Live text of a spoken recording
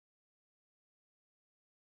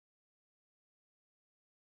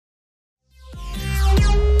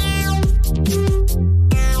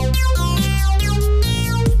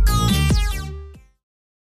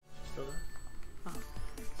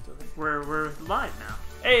live now.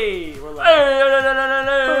 Hey, we're live.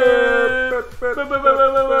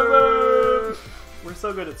 We're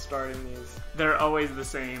so good at starting these. They're always the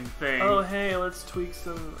same thing. Oh, hey, let's tweak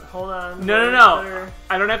some. Hold on. No.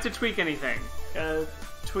 I don't have to tweak anything. Gotta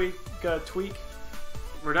tweak.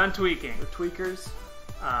 We're done tweaking. We're tweakers.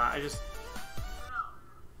 I just.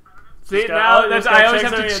 See, now that's, I always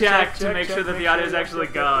have to check to make sure that the audio is actually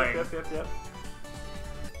going. Yep.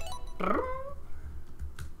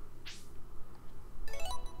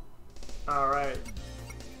 Alright.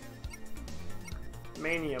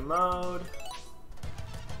 Mania mode.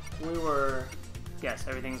 We were... Yes,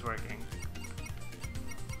 everything's working.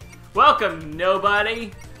 Welcome,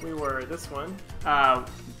 nobody! We were this one.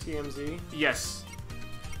 TMZ. Yes.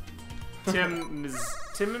 Tim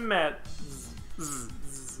and Matt.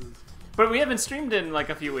 But we haven't streamed in like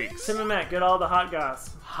a few weeks. Tim and Matt, get all the hot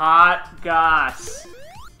goss. Hot goss. Did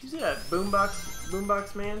you see that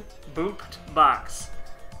boombox man? Booped box.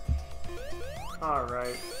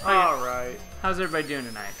 Alright. Alright. How's everybody doing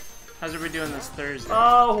tonight? How's everybody doing this Thursday?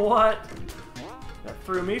 Oh, what? That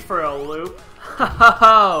threw me for a loop.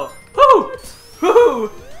 Oh! Woo!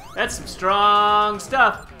 Woo! That's some strong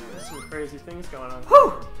stuff. There's some crazy things going on.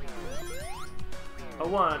 Woo! A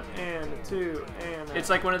 1 and a 2 and a... It's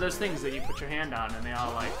like one of those things that you put your hand on and they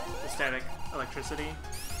all like the static electricity.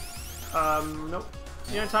 Nope.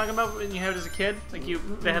 You know what I'm talking about when you had it as a kid? Like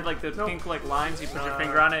they had like the pink like lines, you put your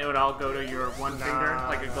finger on it, it would all go to your one finger,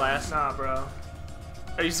 like a glass. Nah, bro.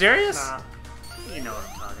 Are you serious? Nah. You know what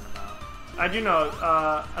I'm talking about. I do know,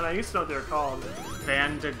 and I used to know what they were called.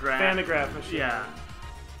 Van de Graaff machine. Yeah.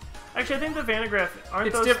 Actually, I think the Van de Graaff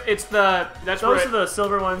Those are the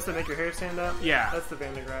silver ones that make your hair stand up? Yeah. That's the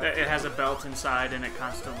Van de Graaff. It has a belt inside and it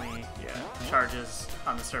constantly charges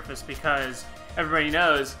on the surface because everybody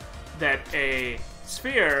knows that a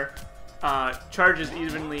sphere charges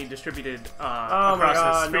evenly distributed across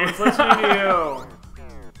the sphere. No one's listening to you.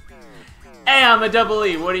 Hey, I'm a double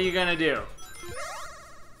E. What are you gonna do?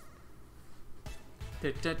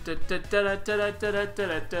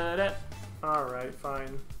 Alright,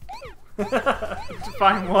 fine.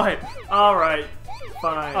 Fine what? Alright,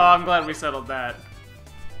 fine. Oh, I'm glad we settled that.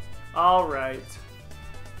 Alright.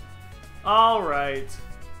 Alright.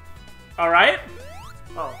 Alright?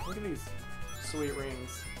 Oh, look at these sweet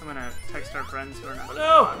rings. I'm gonna text our friends who are not.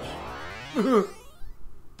 No!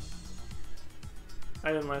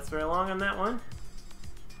 I didn't last very long on that one.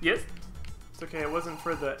 Yes? It's okay, it wasn't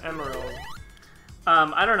for the emerald.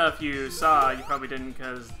 I don't know if you saw, you probably didn't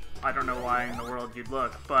because I don't know why in the world you'd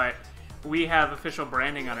look, but we have official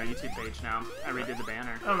branding on our YouTube page now. I redid the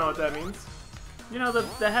banner. I don't know what that means. You know,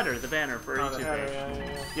 the header, the banner for our YouTube header, page.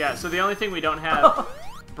 Yeah. Yeah, so the only thing we don't have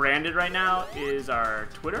branded right now is our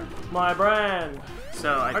Twitter. My brand!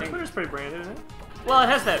 So I think... Our Twitter's pretty branded, isn't it? Well, it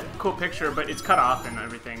has that cool picture, but it's cut off and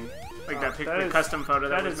everything. Like the custom photo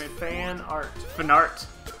that was made. That is fan art. Fan art.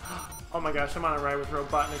 Oh my gosh, I'm on a ride with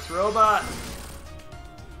Robotnik's robot.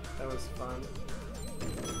 That was fun.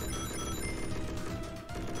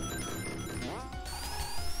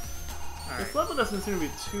 All right. This level doesn't seem to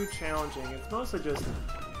be too challenging. It's mostly just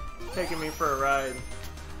taking me for a ride.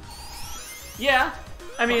 Yeah.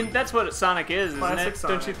 I mean, that's what Sonic is, isn't Classic it?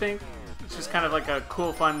 Sonic. Don't you think? It's just kind of like a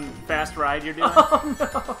cool, fun, fast ride you're doing. Oh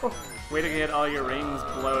no! Way to get all your rings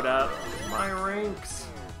blowed up. My rings.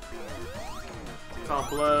 It's all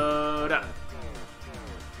blowed up.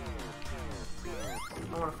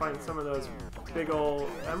 I want to find some of those big ol'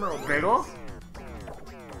 emerald Bagel? rings.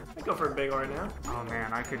 I'd go for a bagel right now. Oh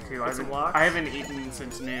man, I could too. Some locks? I haven't eaten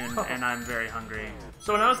since noon, and I'm very hungry.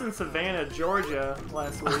 So when I was in Savannah, Georgia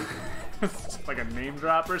last week... Like a name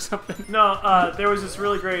drop or something? No, there was this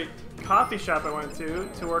really great coffee shop I went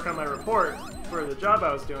to work on my report for the job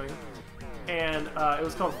I was doing. And it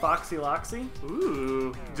was called Foxy Loxy.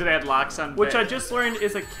 Ooh. Do they have locks on Which I just learned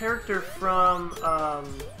is a character from...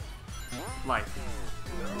 Life.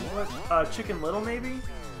 What? Chicken Little, maybe?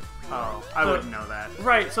 Oh, I wouldn't know that.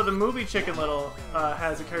 Right, so the movie Chicken Little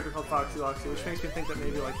has a character called Foxy Loxy, which makes me think that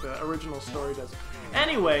maybe like the original story does.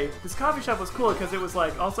 Anyway, this coffee shop was cool because it was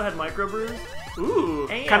like also had microbrews. Ooh,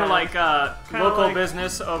 kind of like local like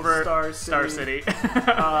business over Star City.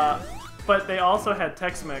 But they also had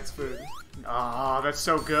Tex-Mex food. Oh, that's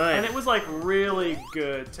so good. And it was like really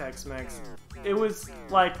good Tex-Mex. It was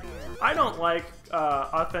like, I don't like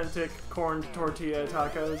authentic corn tortilla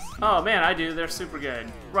tacos. Oh man, I do. They're super good.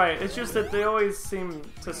 Right, it's just that they always seem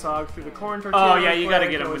to sog through the corn tortilla. Oh yeah, you gotta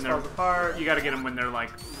get them when they're apart. You gotta get them when they're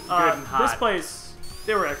like good and hot. This place,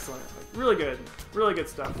 they were excellent. Like, really good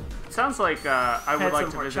stuff. Sounds like I would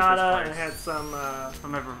like to visit this place. And had some.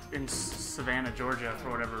 I'm ever in Savannah, Georgia,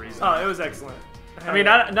 for whatever reason. Oh, it was excellent. I mean,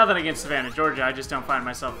 nothing against Savannah, Georgia. I just don't find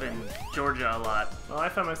myself in Georgia a lot. Well, I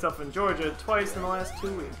found myself in Georgia twice in the last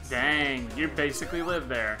 2 weeks. Dang, you basically live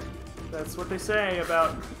there. That's what they say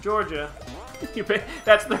about Georgia.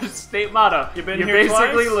 That's their state motto. You've been you here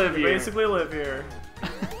basically twice? live you here. basically live here.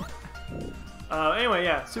 Anyway,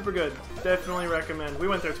 yeah, super good. Definitely recommend. We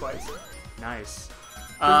went there twice. Nice.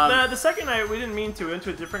 The second night, we didn't mean to. We went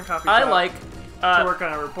to a different coffee shop. I like to work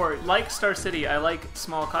on a report. Like Star City, I like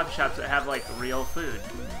small coffee shops that have like real food.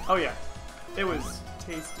 Oh yeah, it was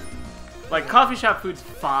tasty. Like coffee shop food's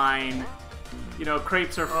fine. You know,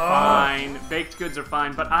 crepes are fine, baked goods are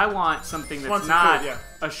fine, but I want something that's not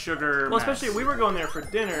a sugar Well, mess. Especially we were going there for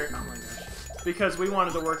dinner. Oh my gosh. Because we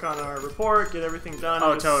wanted to work on our report, get everything done,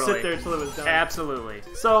 and just sit there till it was done. Absolutely.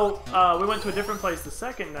 So we went to a different place the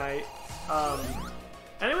second night,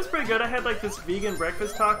 and it was pretty good. I had like this vegan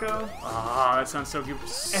breakfast taco. Oh, that sounds so good.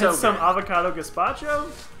 And some avocado gazpacho,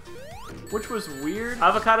 which was weird.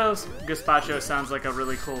 Avocado gazpacho sounds like a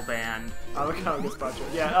really cool band. Avocado gazpacho.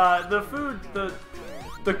 Yeah, the food,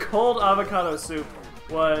 the cold avocado soup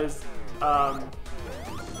was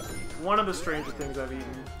one of the stranger things I've eaten.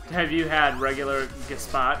 Have you had regular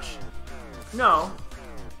gazpacho? No,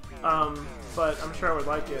 but I'm sure I would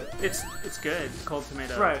like it. It's good. Cold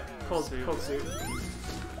tomato. Right, cold soup.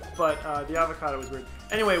 But the avocado was weird.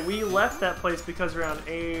 Anyway, we left that place because around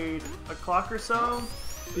 8 o'clock or so,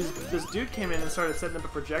 this dude came in and started setting up a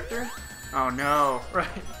projector. Oh no. Right.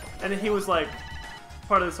 And he was like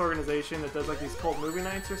part of this organization that does like these cult movie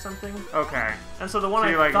nights or something. Okay. And so the one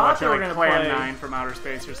So I thought they were like going to Plan play 9 from outer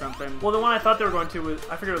space or something. Well, the one I thought they were going to was,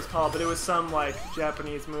 I forget what it was called, but it was some like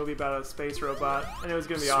Japanese movie about a space robot, and it was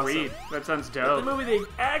going to be Sweet. awesome. That sounds But dope. the movie they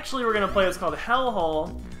actually were going to play is called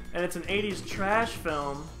Hellhole, and it's an 80s trash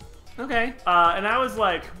film. Okay. And I was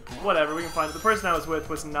like, whatever, we can find it. The person I was with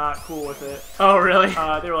was not cool with it. Oh, really?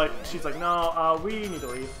 They were like, she's like, no, we need to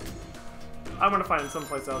leave. I'm going to find it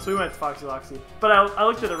someplace else. So we went to Foxy Loxy. But I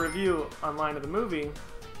looked at a review online of the movie,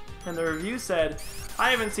 and the review said,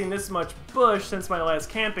 I haven't seen this much bush since my last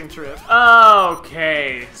camping trip.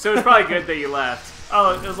 Okay. So it's probably good that you left.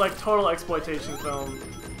 Oh, it was like total exploitation film.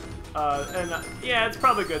 Yeah, it's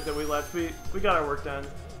probably good that we left. We got our work done.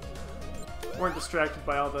 Weren't distracted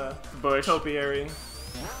by all the Bush. topiary.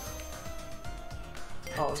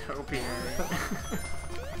 Oh, Topiary.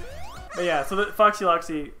 But yeah, so the Foxy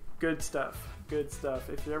Loxy, good stuff. Good stuff.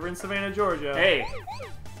 If you're ever in Savannah, Georgia. Hey,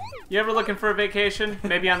 you ever looking for a vacation?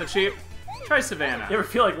 Maybe on the cheap? Try Savannah. You ever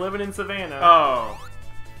feel like living in Savannah? Oh,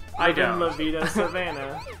 I Living don't. La Vida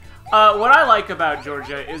Savannah. What I like about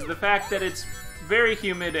Georgia is the fact that it's very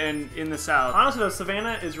humid and in the south. Honestly though,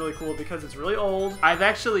 Savannah is really cool because it's really old. I've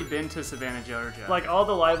actually been to Savannah, Georgia. Like all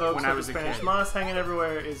the live oaks When I with was the a Spanish kid. moss hanging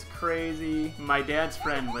everywhere is crazy. My dad's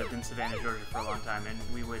friend lived in Savannah, Georgia for a long time, and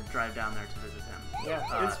we would drive down there to visit him.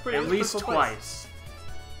 Yeah, it's pretty. At least cool place. twice.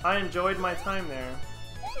 I enjoyed my time there.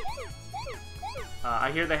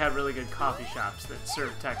 I hear they have really good coffee shops that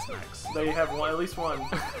serve Tex-Mex. They have at least one.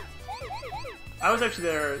 I was actually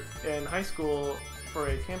there in high school for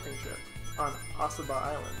a camping trip on Osaba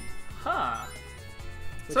Island. Huh.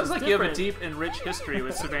 Which Sounds is like you have a different. deep and rich history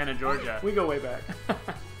with Savannah, Georgia. We go way back.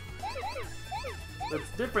 It's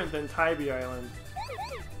different than Tybee Island,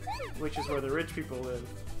 which is where the rich people live,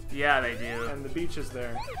 Yeah, they do. and the beach is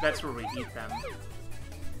there. That's where we eat them.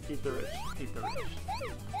 Eat the rich. Eat the rich.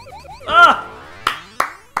 Ah!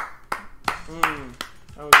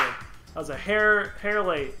 That was a hair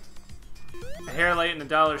late. A hair late and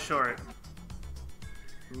 $1 short.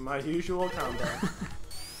 My usual combo.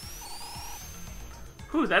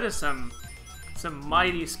 Whew, that is some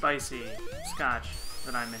mighty spicy scotch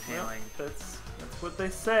that I'm Well, inhaling. that's what they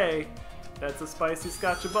say. That's a spicy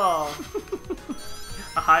scotch ball.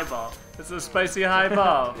 A highball. It's a spicy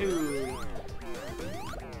highball. Ooh.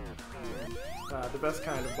 The best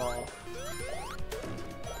kind of ball.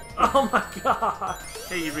 Oh my god!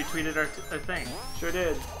 Hey, you retweeted our thing. Sure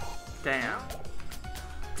did. Damn.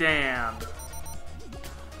 Damn.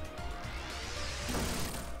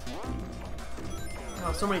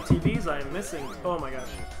 Oh, so many TVs I am missing. Oh my gosh.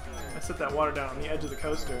 I set that water down on the edge of the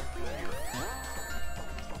coaster.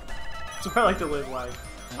 That's where I like to live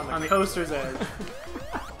life. On the coaster's edge.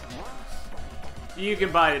 You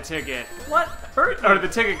can buy the ticket. What? Hurt? Or the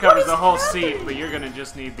ticket covers is the whole happening? seat, but you're gonna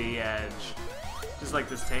just need the edge. Just like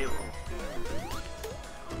this table.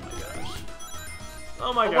 Oh my gosh.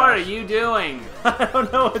 Oh my gosh. What are you doing? I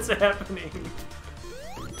don't know what's happening.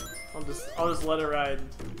 I'll just let it ride.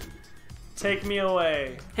 Take me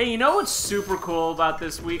away. Hey, you know what's super cool about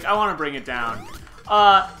this week? I want to bring it down.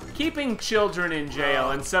 keeping children in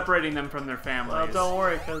jail and separating them from their families. Well, don't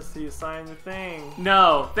worry, because you signed the thing.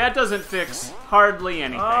 No, that doesn't fix hardly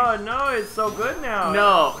anything. Oh, no, it's so good now.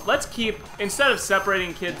 No, let's keep, instead of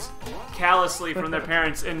separating kids callously from their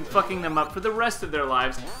parents and fucking them up for the rest of their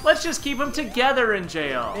lives, let's just keep them together in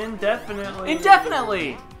jail. Indefinitely.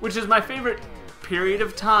 Indefinitely! Which is my favorite period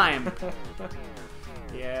of time.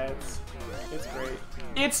 Yeah, it's great.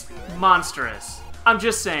 It's monstrous. I'm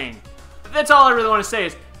just saying. That's all I really want to say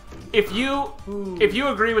is, if you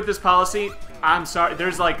agree with this policy, I'm sorry.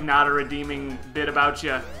 There's like not a redeeming bit about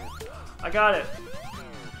you. I got it.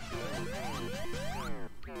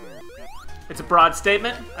 It's a broad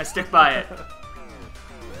statement. I stick by it.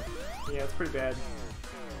 Yeah, it's pretty bad.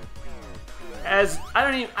 As I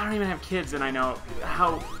don't even have kids, and I know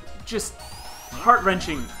how just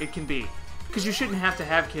heart-wrenching it can be. Because you shouldn't have to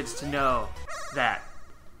have kids to know that.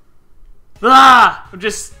 Ah! I'm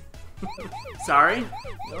just sorry.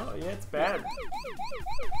 No, yeah, it's bad.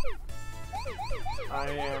 I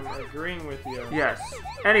am agreeing with you. Yes.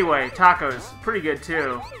 Anyway, tacos, pretty good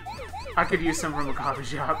too. I could use some from a coffee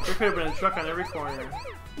shop. There could have been a truck on every corner.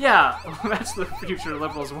 Yeah, that's the future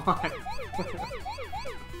liberals want.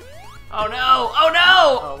 Oh no! Oh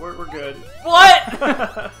no! Oh, we're good. What?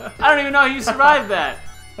 I don't even know how you survived that.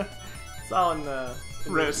 It's all in the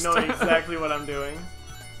wrist. Knowing exactly what I'm doing.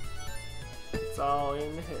 It's all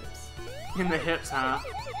in the hips. In the hips, huh?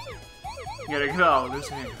 You gotta go this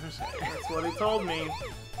way, this way. That's what he told me.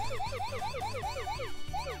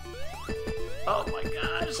 Oh my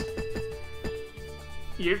gosh.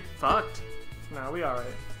 You're fucked. No, we alright.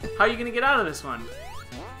 How are you gonna get out of this one?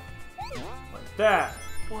 Like that.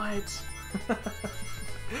 What?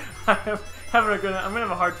 I'm gonna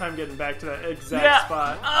have a hard time getting back to that exact Yeah.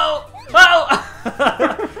 spot. Oh! Oh!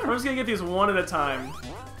 I'm just gonna get these one at a time.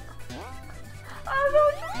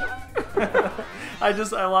 I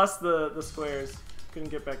lost the squares. Couldn't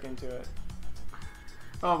get back into it.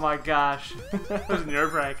 Oh my gosh. That was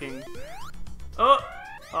nerve-wracking.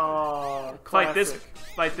 Oh, classic.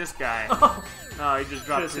 Fight this guy. Oh, he just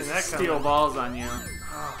dropped Should've his seen that steel coming. balls on you.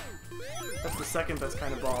 That's the second best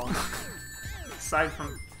kind of ball. Aside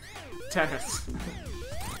from tennis.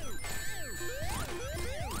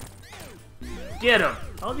 Get him!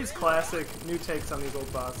 All these classic new takes on these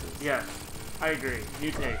old bosses. Yeah, I agree.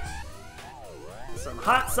 New takes. Some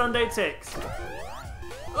hot Sunday takes.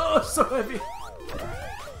 Oh, so heavy.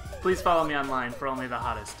 Please follow me online for only the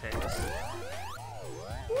hottest takes.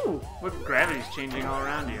 Ooh, look, gravity's changing all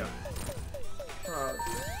around you. Oh,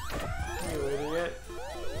 you idiot.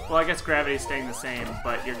 Well, I guess gravity's staying the same,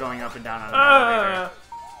 but you're going up and down on an elevator.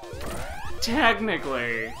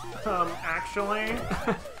 Technically. Actually.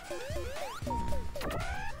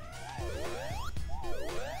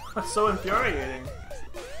 That's so infuriating.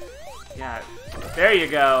 Yeah, there you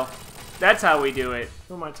go. That's how we do it.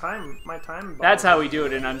 Oh, my time. That's how we do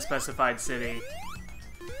it in Unspecified City.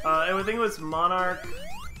 I would think it was Monarch.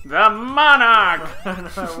 The Monarch!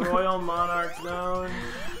 Royal Monarch Zone.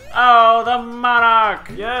 Oh, the Monarch!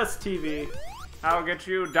 Yes, TV. I'll get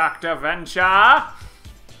you, Dr. Venture!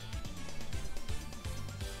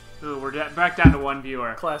 Ooh, we're back down to one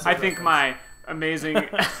viewer. Classic I think reference. my amazing...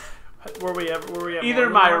 Were we at either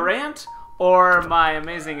more my than one? rant or my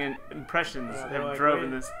amazing impressions Yeah, have they're like,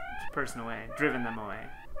 driven wait. this person away. Driven them away.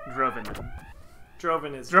 Droven them.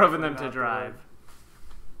 Droven is Droven them definitely to not the drive. word.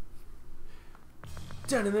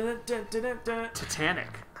 Dun-dun-dun-dun-dun-dun. Titanic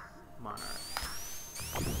Monarch.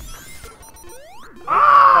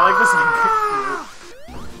 Ah! I like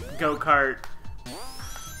this go-kart.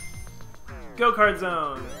 Go-kart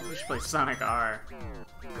Zone. We should play Sonic R.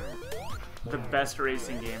 The best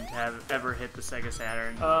racing game to have ever hit the Sega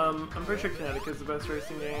Saturn. I'm pretty sure Connecticut's the best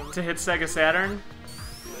racing game To hit Sega Saturn?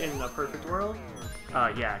 in a perfect world.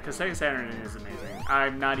 Yeah, because Sega Saturn is amazing.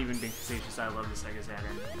 I'm not even being facetious, I love the Sega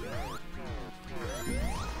Saturn.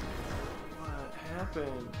 What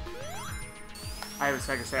happened? I have a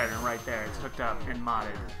Sega Saturn right there. It's hooked up and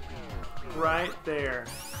modded. Right there.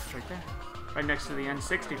 It's right there. Right next to the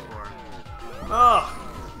N64.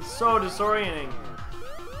 Oh, so disorienting.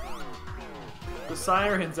 The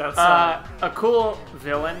sirens outside. A cool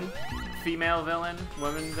villain, female villain,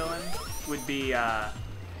 woman villain, would be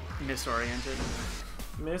misoriented.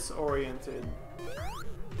 Misoriented.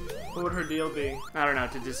 What would her deal be? I don't know,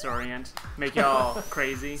 to disorient. Make y'all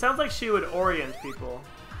crazy. Sounds like she would orient people.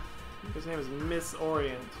 His name is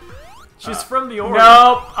Misorient. She's from the Orient.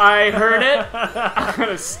 Nope, I heard it. I'm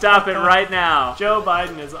gonna stop it right now. Joe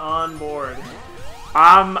Biden is on board.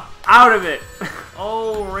 I'm out of it.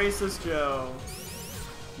 Oh, racist Joe.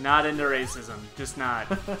 Not into racism. Just not.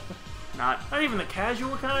 Not even the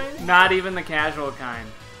casual kind? Not even the casual kind.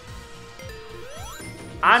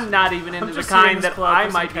 I'm not even into the just kind seeing this that club I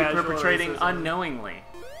for some might be casual perpetrating racism. unknowingly.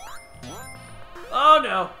 Oh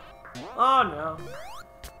no. Oh no.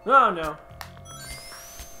 Oh no.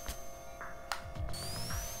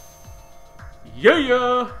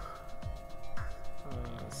 Yeah!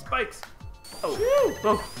 Spikes. Oh.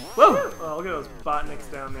 Whoa. Whoa! Oh, look at those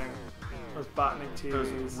botniks down there. Those botnik Those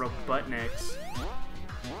TVs. robotniks.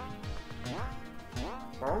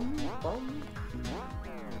 Boom, boom.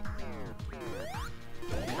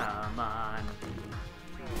 Come on.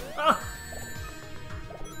 Ah!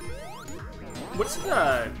 What's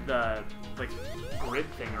the like grid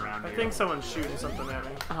thing around I here? think someone's shooting something at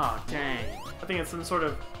me. Oh dang. I think it's some sort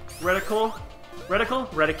of reticle. Reticle?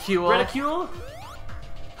 Reticule. Reticule?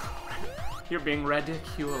 You're being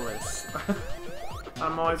ridiculous.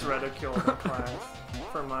 I'm always ridiculed in class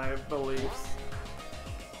for my beliefs.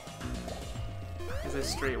 As a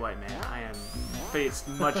straight white man, I am faced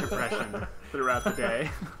much oppression throughout the day.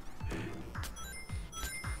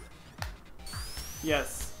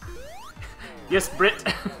 Yes. Yes, Brit.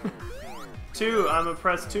 2, I'm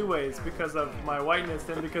oppressed 2 ways because of my whiteness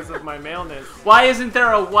and because of my maleness. Why isn't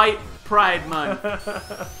there a white pride month?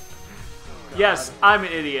 Yes, I'm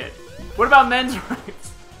an idiot. What about men's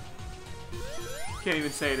rights? Can't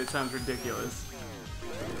even say it, it sounds ridiculous.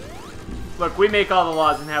 Look, we make all the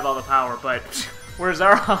laws and have all the power, but where's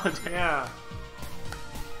our holiday? Yeah.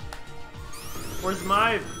 Where's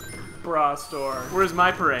my bra store? Where's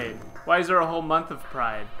my parade? Why is there a whole month of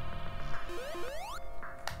pride?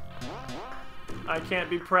 I can't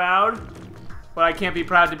be proud. But I can't be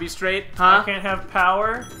proud to be straight, huh? I can't have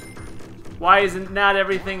power. Why isn't not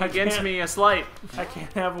everything I against can't- me a slight? I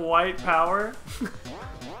can't have white power.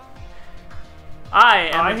 I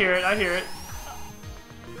am. I hear it, I hear it.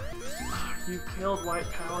 You killed white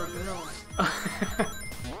power, Bill.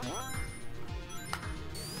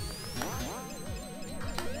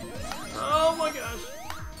 Oh my gosh.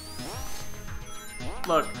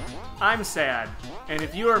 Look, I'm sad, and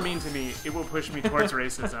if you are mean to me, it will push me towards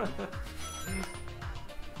racism.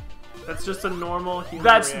 That's just a normal human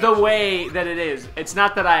That's the reaction. way that it is. It's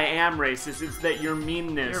not that I am racist, it's that your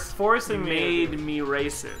meanness You're forcing me to made do- me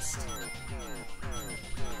racist.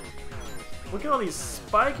 Look at all these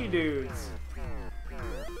spiky dudes.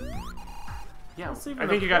 Yeah, What's even I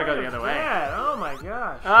think the you gotta go point the of other way. that? Oh my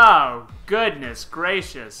gosh. Oh, goodness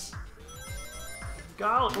gracious.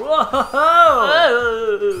 Golly. Whoa!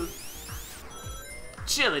 Oh.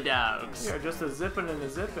 Chili dogs. Yeah, just a zipping and a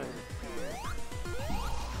zipping.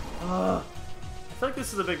 Ugh. I feel like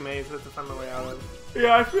this is a big maze I have to find my way out of.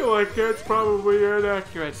 Yeah, I feel like that's probably an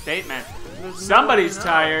accurate statement. There's no Somebody's way out.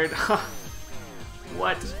 tired.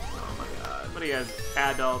 What? Oh my god. Somebody has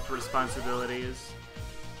adult responsibilities.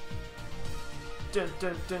 Dun,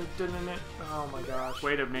 dun, dun, dun, dun, dun. Oh my gosh.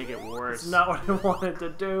 Way to make it worse. It's not what I wanted to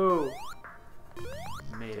do.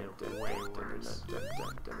 Made it way worse.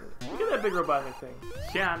 Look at that big robotic thing.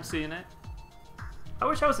 Yeah, I'm seeing it. I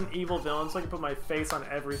wish I was an evil villain so I could put my face on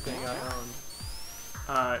everything I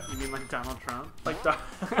owned. You mean like Donald Trump? Like, oh,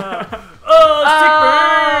 sick burn!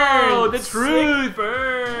 Oh, the truth! Sick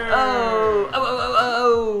burn! Oh, oh, oh,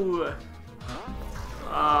 oh,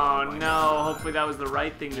 oh! Oh no! Hopefully that was the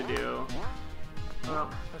right thing to do. Well,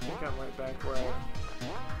 I think I'm right back where I...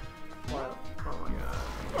 What? Oh my god.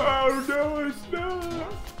 Oh no, it's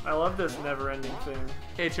not. I love this never-ending thing.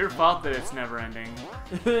 It's your fault that it's never ending.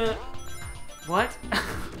 What?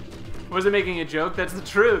 Was it making a joke? That's the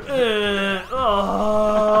truth.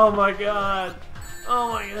 Oh my god. Oh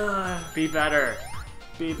my god. Be better.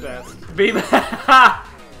 Be best. Be better.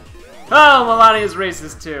 Oh, Melania's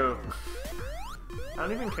racist too. I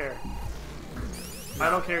don't even care. I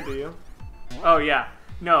don't care, do you? Oh yeah.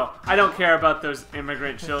 No, I don't care about those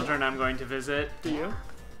immigrant children I'm going to visit. Do you?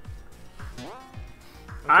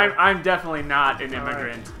 I'm definitely not an All right.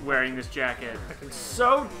 immigrant wearing this jacket. I can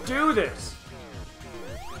so do this.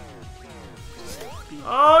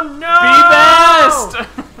 Oh no! Be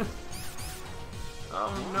best!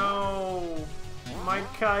 Oh no! My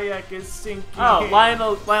kayak is sinking. Oh,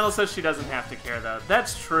 Lionel says she doesn't have to care though.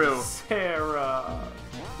 That's true. Sarah.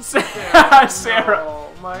 Sarah. No,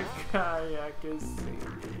 my kayak is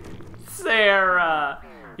sinking. Sarah.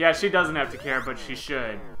 Yeah, she doesn't have to care, but she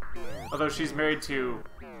should. Although she's married to,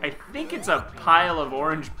 I think it's a pile of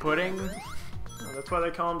orange pudding. Oh, that's why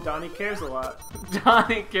they call him Donnie Cares a Lot.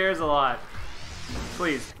 Donnie cares a lot.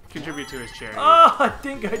 Please, contribute to his charity. Oh, I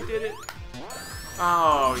think I did it.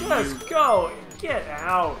 Oh, Just you... go. Get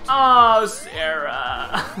out. Oh,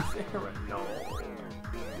 Sarah. Sarah, no.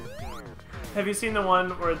 Have you seen the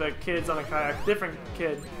one where the kid's on a kayak, different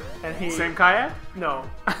kid, and he... Same kayak? No.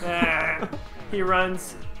 He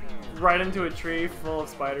runs right into a tree full of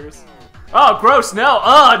spiders. Oh, gross! No!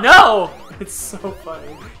 Oh, no! It's so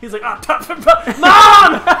funny. He's like, Mom!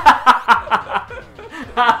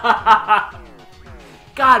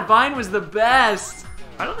 God, Vine was the best!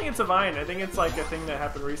 I don't think it's a Vine. I think it's like a thing that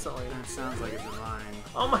happened recently. That sounds like it's a Vine.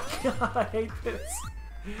 Oh my god, I hate this.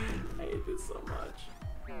 I hate this so much.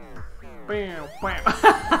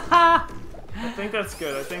 I think that's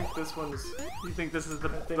good. I think this one's... You think this is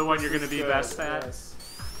the one you're going to be best at? Yes.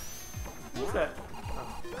 What's that?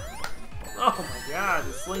 Oh my god,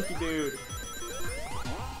 the slinky dude.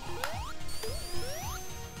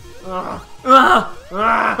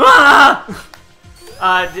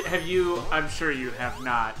 Have you... I'm sure you have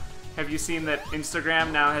not. Have you seen that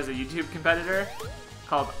Instagram now has a YouTube competitor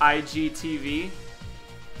called IGTV?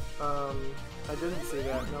 I didn't see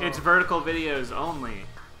that, no. It's vertical videos only,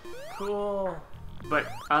 Cool. but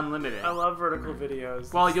unlimited. I love vertical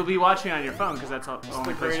videos. Well, you'll be watching on your phone because that's the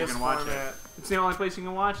only place you greatest can watch format. it. It's the only place you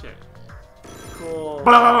can watch it. Cool.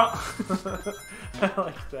 Blah, blah, I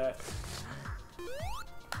like that.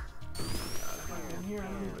 God, am I in here? I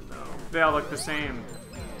don't even know. They all look the same.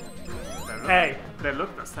 Hey. They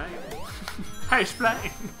look the same. Hey,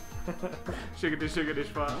 explain. Shiggity, shiggity,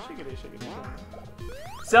 schwa. Shiggity, shiggity, shiggity.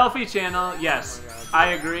 Selfie channel, yes, Oh my God. I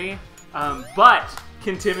agree. But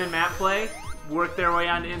can Tim and Matt play? Work their way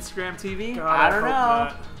onto Instagram TV? God, I don't hope know.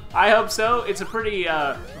 not. I hope so. It's a pretty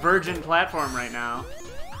virgin platform right now.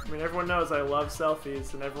 I mean, everyone knows I love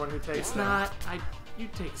selfies, and everyone who takes It's them. not. You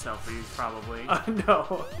take selfies probably.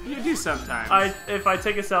 No. You do sometimes. If I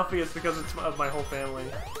take a selfie, it's because it's of my whole family.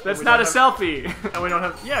 That's And we not a don't selfie. And we don't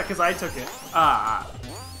have... Yeah, because I took it.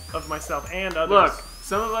 Of myself and others. Look,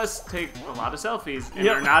 some of us take a lot of selfies and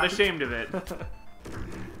Yep. are not ashamed of it.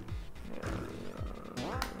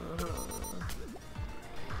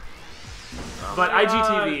 But my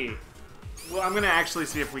IGTV. Well, I'm gonna actually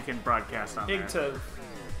see if we can broadcast on there. Igtov.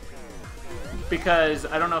 Because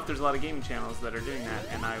I don't know if there's a lot of gaming channels that are doing that,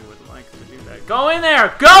 and I would like to do that. Go in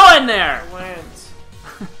there! Go in there! I went.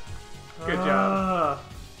 Good job.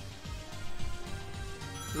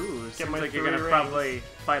 Ooh, seems my like you're 3 gonna rings. probably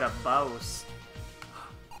fight a boss.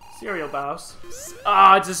 Cereal bouse.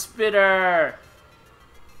 Oh, it's a spitter!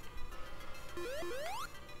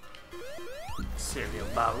 Cereal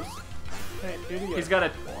boss. Hey, idiot. He's got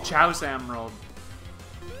a Chouse Emerald.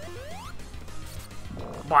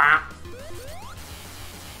 Wah.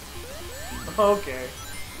 Okay.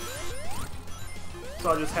 So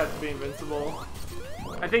I'll just have to be invincible.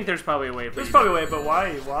 I think there's probably a way for There's you probably a way, but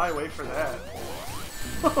why? Why wait for that?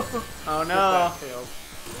 Oh Get no! that tail.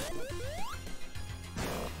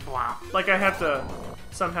 Wow. Like I have to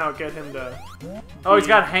somehow get him to. Oh, he's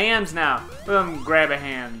got hands now. Look at him grab a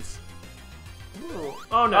hands. Ooh.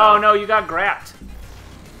 Oh no! Oh no, you got grabbed.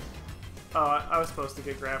 Oh, I was supposed to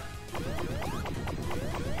get grabbed.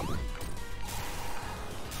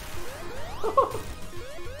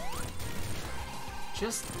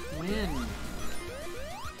 Just win.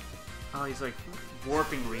 Oh, he's like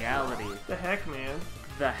warping reality. The heck, man!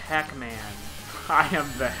 The heck man. I am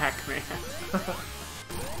the heck man.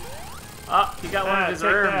 Oh, he got one of his take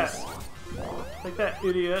herbs. that. Take that,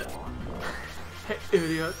 idiot. Hey,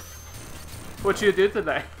 idiot. What you do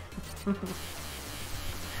today?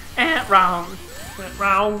 Wrong.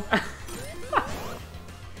 Wrong.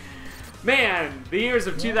 Man, the years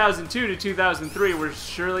of 2002 to 2003 were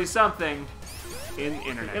surely something in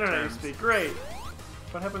internet Internet terms. used to be great.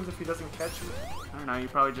 What happens if he doesn't catch me? I don't know, you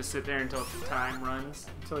probably just sit there until time runs.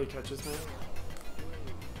 Until he catches me.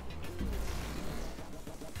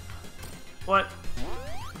 What?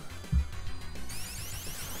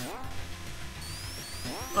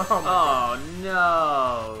 Oh, my Oh,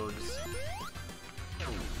 no.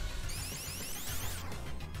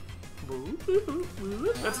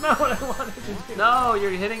 That's not what I wanted to do. No,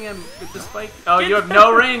 you're hitting him with the spike. Oh, you have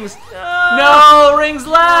no rings. No! No rings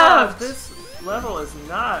left. This level is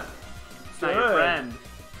not It's not your good. friend.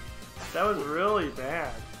 That was really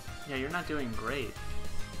bad. Yeah, you're not doing great.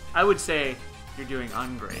 I would say you're doing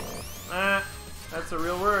ungreat. That's a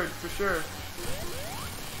real word for sure.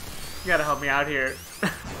 You gotta help me out here.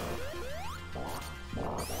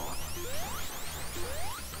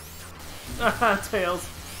 Tails.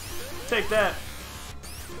 Take that.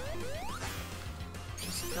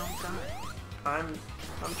 Just don't die. I'm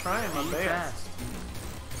trying my Be best.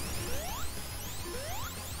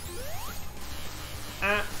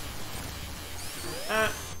 fast.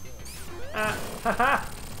 Haha.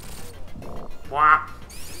 Wah.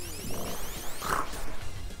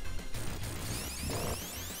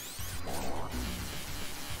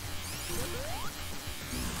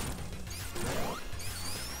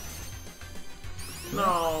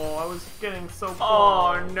 No, I was getting so close.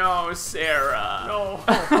 Oh no, Sarah. No.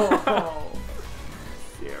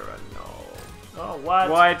 Sarah, no. Oh, what?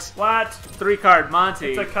 What? What? 3-card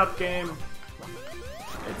Monty. It's a cup game.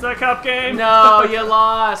 It's a cup game. No, you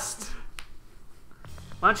lost.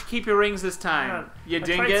 Why don't you keep your rings this time, Man, you I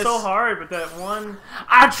dingus? tried so hard, but that one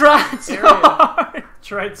I tried so area. hard.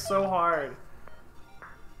 Tried so hard.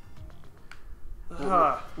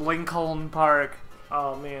 Ugh. Lincoln Park.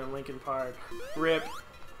 Oh man, Lincoln Park. Rip.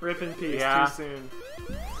 Rip in peace. Yeah. Too soon.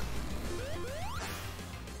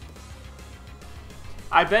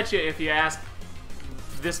 I bet you if you ask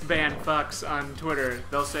this band fucks on Twitter,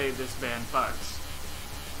 they'll say this band fucks.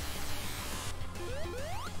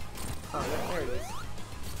 Oh, there it is.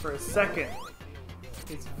 For a second.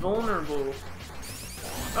 It's vulnerable.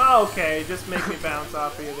 Oh, okay, just make me bounce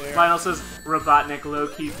off of you there. Mine also says Robotnik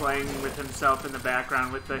low-key playing with himself in the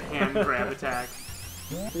background with the hand grab attack.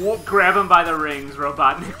 Grab him by the rings,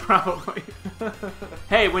 Robotnik probably.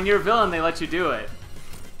 Hey, when you're a villain, they let you do it.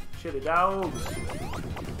 Shitty dogs.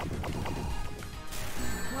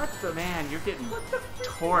 What the Man, you're getting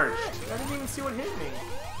torched. I didn't even see what hit me.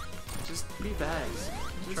 Just be best.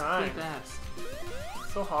 Just trying. be best.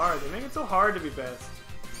 It's so hard. They make it so hard to be best.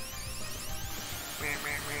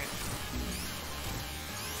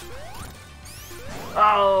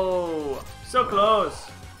 Oh! So close.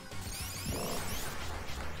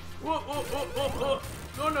 Whoa, whoa, whoa, whoa, whoa.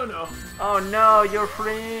 No, no, no. Oh no, your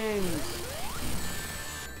rings!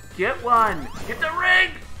 Get one! Get the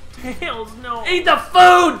ring! Tails, no. Eat the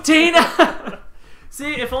food, Tina!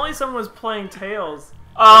 See, if only someone was playing Tails.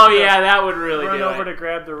 Oh yeah, that would really Run do over it. to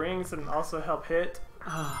grab the rings and also help hit.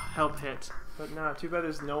 Oh, help hit. But nah, too bad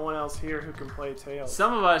there's no one else here who can play Tails.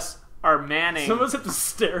 Some of us are manning. Some of us have to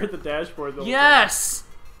stare at the dashboard the whole Yes!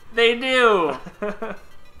 They do! time.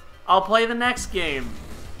 I'll play the next game,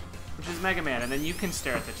 which is Mega Man, and then you can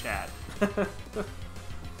stare at the chat.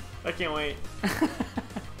 I can't wait.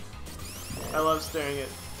 I love staring at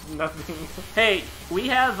nothing. Hey, we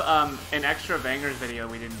have an extra Bangers video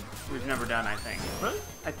we've never done, I think. Really?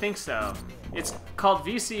 I think so. It's called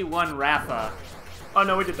VC1 Rafa. Oh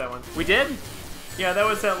no, we did that one. We did? Yeah, that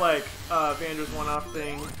was that like Vander's one-off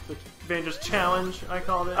thing, the Vander's challenge, I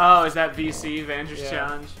called it. Oh, is that VC, Vander's Yeah.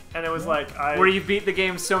 Challenge? And it was like Where you beat the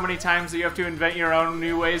game so many times that you have to invent your own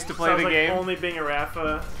new ways to play so I was the like game? only being a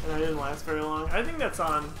Rafa, and I didn't last very long. I think that's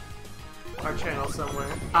on our channel somewhere.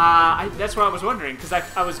 That's what I was wondering, because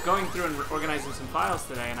I was going through and organizing some files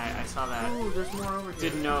today, and I saw that. Ooh, there's more over here.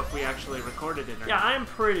 Didn't know if we actually recorded it or Yeah, not. I'm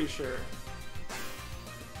pretty sure.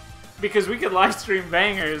 Because we could live stream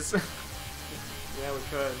Bangers. Yeah, we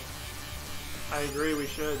could. I agree, we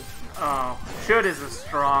should. Oh, should is a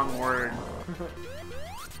strong word.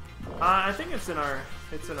 I think it's in our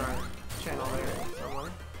channel there somewhere.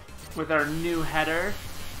 With our new header,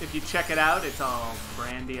 if you check it out, it's all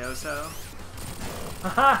brandioso.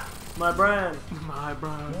 Haha! My brand. My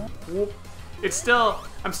brand. Whoop.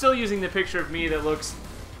 I'm still using the picture of me that looks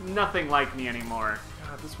nothing like me anymore.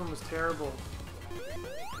 God, this one was terrible.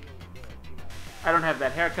 I don't have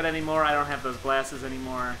that haircut anymore. I don't have those glasses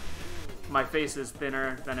anymore. My face is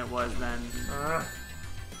thinner than it was then.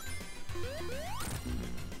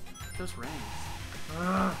 Those rings.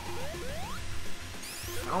 Oh.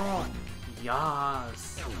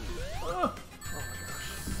 Yas. Oh my gosh.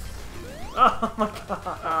 Oh my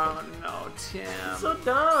god. Oh no, Tim. So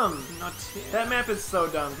dumb. No, Tim. That map is so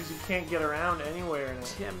dumb because you can't get around anywhere in it.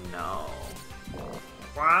 Tim, no.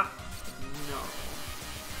 Whop. No.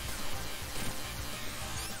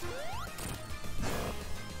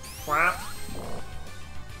 Whap.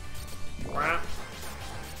 Whap.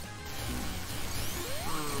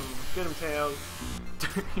 Get him, Tails.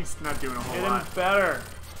 He's not doing a whole Get him lot. better.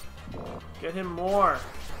 Get him more.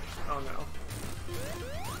 Oh no.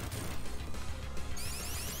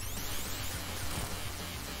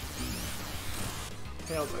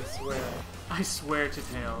 Tails, I swear. I swear to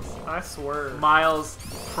Tails. I swear. Miles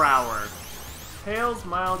Prower. Tails,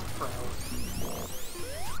 miles per hour.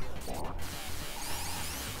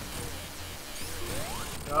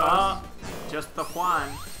 Just the Juan.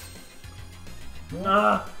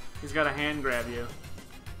 He's got a hand grab you.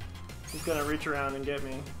 He's gonna reach around and get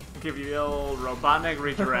me. Give you the old Robotnik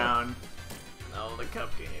reach around. Oh, the cup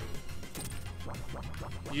game.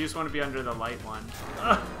 You just want to be under the light one.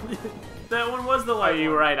 That one was the Oh, light you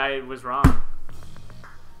were one. right. I was wrong.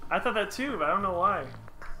 I thought that too, but I don't know why.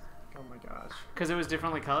 Oh my gosh. Because it was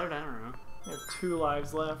differently colored? I don't know. We have 2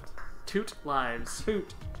 lives left. Toot lives.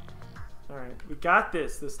 Toot. Alright, we got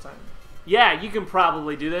this time. Yeah, you can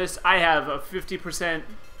probably do this. I have a 50%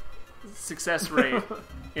 success rate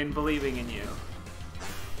in believing in you.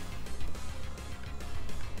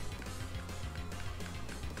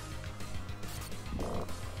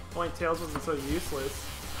 Only Tails wasn't so useless.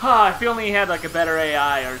 Huh, if he only had like a better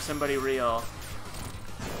AI or somebody real.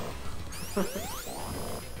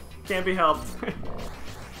 Can't be helped.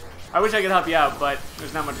 I wish I could help you out, but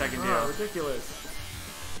there's not much I can do. Oh, ridiculous.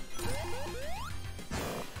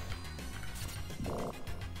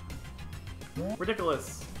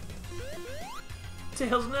 Ridiculous.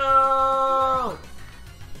 Tails, no!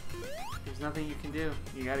 There's nothing you can do.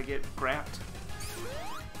 You gotta get grabbed.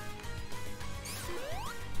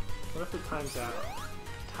 What if it times out?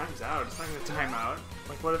 Time's out. It's not gonna time out.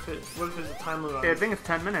 Like, what if there's a time limit on Yeah, I it? think it's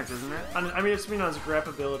 10 minutes, isn't it? I mean, it's mean on his grab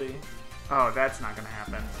ability. Oh, that's not gonna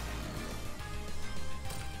happen.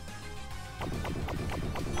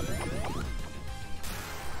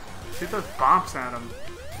 Shoot those bombs at him.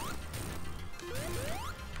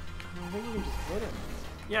 I think you can just hit him.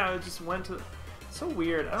 Yeah, it just went to... So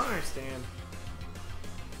weird. I don't understand.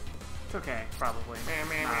 It's okay, probably.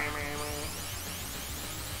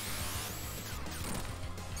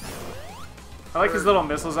 I like his little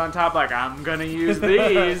missiles on top, like, I'm gonna use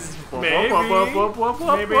these. Maybe. Maybe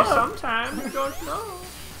Maybe sometime. You don't know.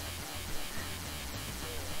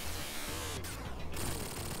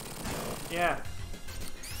 Yeah.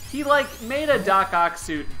 He, like, made a Doc Ock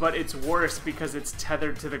suit, but it's worse because it's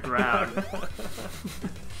tethered to the ground.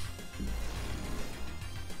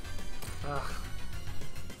 Ugh.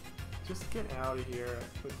 Just get out of here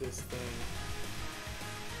with this thing.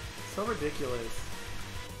 So ridiculous.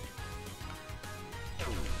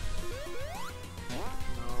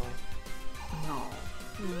 No.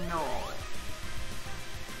 No.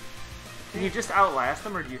 Can you just outlast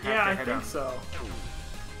them, or do you have Yeah, to I hit think them? so.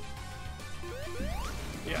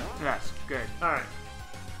 Yeah. Yes, good. Alright.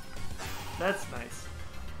 That's nice.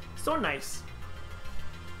 So nice.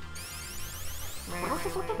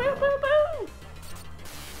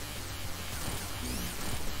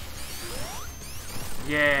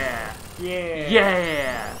 Yeah. Yeah.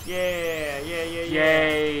 Yeah. Yeah.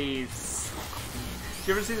 Yes. Did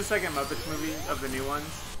you ever see the second Muppets movie of the new ones?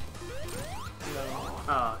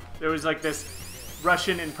 No. There was like this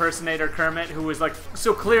Russian impersonator Kermit who was like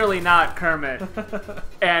so clearly not Kermit.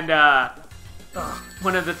 And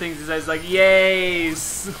one of the things he says like,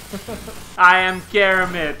 "Yes, I am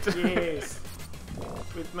Kermit." Yes.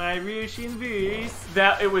 With my Russian voice.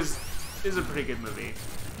 That it was a pretty good movie.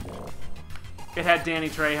 It had Danny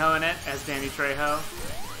Trejo in it as Danny Trejo.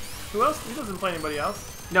 Who else? He doesn't play anybody else.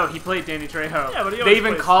 No, he played Danny Trejo. Yeah, but he they always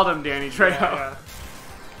even plays... called him Danny Trejo.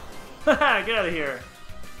 Yeah. Get out of here.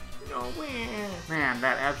 No, Man,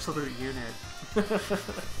 that absolute unit.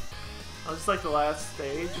 I was just like the last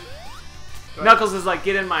stage. Knuckles is like,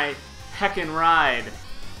 get in my heckin' ride.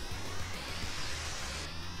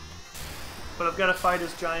 But I've got to fight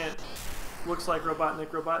his giant, looks like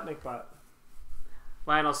Robotnik bot.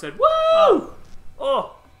 Lionel said, "Woo!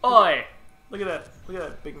 Oh! Oi! Look at that. Look at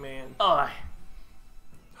that big man. Oi!"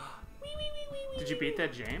 Did you beat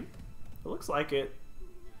that James? It looks like it.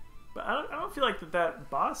 But I don't feel like that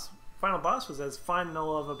boss, final boss, was as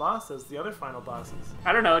final of a boss as the other final bosses.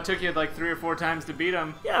 I don't know. It took you like 3 or 4 times to beat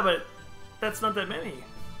him. Yeah, but that's not that many.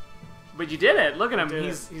 But you did it. Look at him. did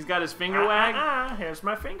He's got his finger wag. Here's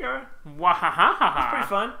my finger. Wahahaha. It's pretty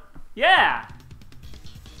fun. Yeah.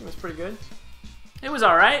 It was pretty good. It was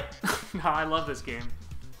alright. No, I love this game.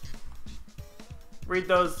 Read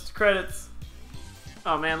those credits.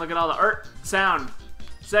 Oh man, look at all the sound.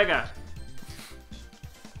 Sega.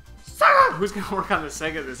 Sega! Who's gonna work on the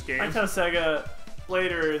Sega this game? I tell Sega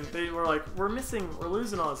later, and they were like, we're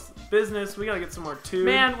losing all this business. We gotta get some more tube.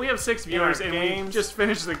 Man, we have 6 viewers and we games. just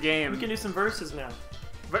finished the game. We can do some verses now.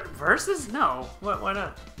 Versus? No. What? Why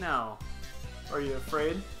not? No. Are you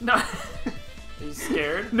afraid? No. Are you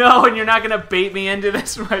scared? No, and you're not gonna bait me into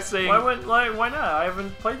this by saying... Why not? I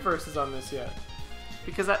haven't played verses on this yet.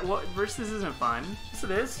 Because Versus isn't fun. Yes, it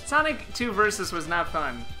is. Sonic 2 Versus was not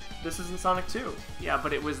fun. This isn't Sonic 2. Yeah,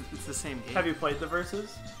 but it's the same game. Have you played the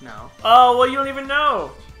verses? No. Oh, well, you don't even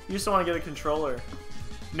know. You just want to get a controller.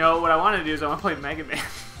 No, what I want to do is I want to play Mega Man.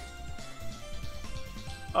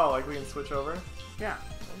 Oh, like we can switch over? Yeah.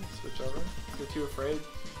 I can switch over. You're too afraid.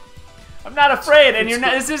 I'm not afraid, and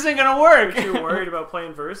this isn't gonna work. You're too worried about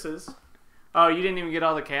playing verses. Oh, you didn't even get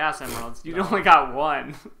all the Chaos Emeralds. You only got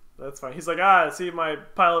 1. That's fine. He's like, see my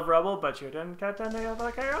pile of rubble, but you didn't get any of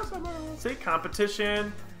the Chaos Emeralds. See,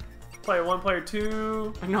 competition. Player 1, player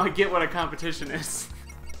 2. I know, I get what a competition is.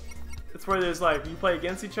 It's where there's like, you play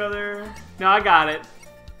against each other. No, I got it.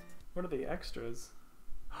 What are the extras?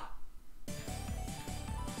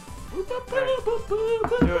 Do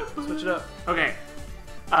Do it. Switch it up. Okay.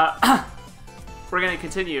 We're gonna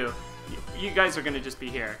continue. You guys are gonna just be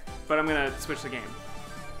here, but I'm gonna switch the game.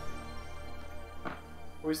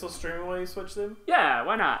 Are we still streaming while you switch them? Yeah,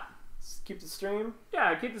 why not? Just keep the stream.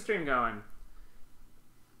 Yeah, keep the stream going.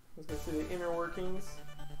 I was gonna see the inner workings.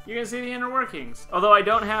 You're gonna see the inner workings. Although I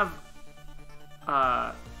don't have...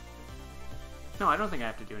 No, I don't think I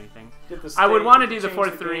have to do anything. I would want to do the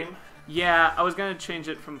 4:3. Yeah, I was gonna change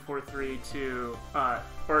it from 4:3 to...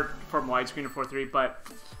 or from widescreen to 4:3, but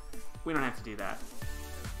we don't have to do that.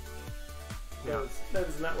 That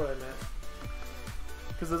is not what I meant.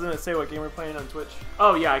 Because doesn't it say what game we're playing on Twitch?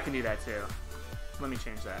 Oh yeah, I can do that too. Let me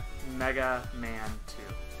change that. Mega Man 2.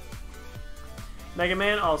 Mega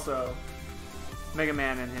Man also. Mega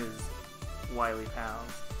Man and his wily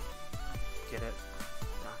pals. Get it?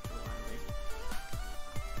 Dr. Wily.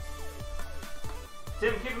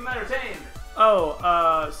 Tim, keep him entertained!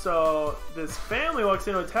 Oh, so this family walks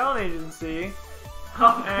into a talent agency.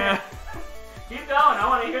 Oh man. Keep going, I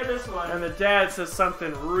want to hear this one. And the dad says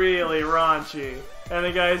something really raunchy. And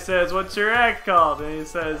the guy says, "What's your act called?" And he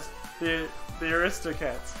says, the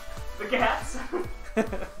Aristocats. The cats?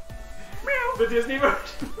 The Disney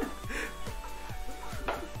version.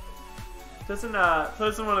 Doesn't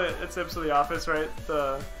one of it's episode of The Office, right?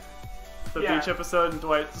 The beach episode, and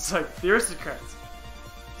Dwight's like, "The Aristocrats."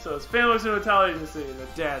 So his family was in a talent agency, and the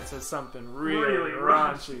dad says something really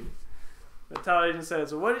raunchy. The talent agent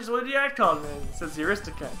says, "Well, what did you act called?" And he says, "The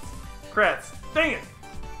Aristocats." Crats. Dang it!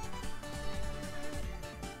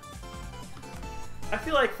 I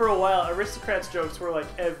feel like for a while, Aristocrats jokes were like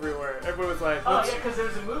everywhere. Everyone was like, "Oh yeah, because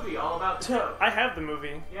there's a movie all about the joke." I have the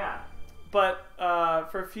movie. Yeah. But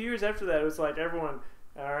for a few years after that, it was like everyone,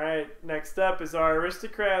 "All right, next up is our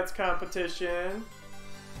Aristocrats competition."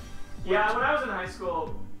 Yeah, when I was in high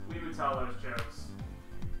school, we would tell those jokes.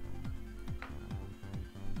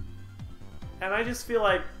 And I just feel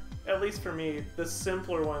like, at least for me, the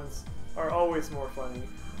simpler ones are always more funny.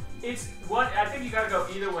 It's what I think you gotta go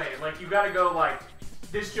either way. Like you gotta go like,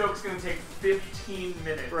 this joke's gonna take 15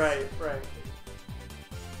 minutes. Right.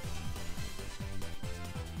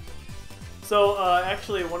 So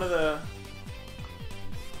actually, one of the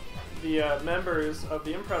members of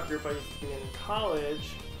the improv group I used to be in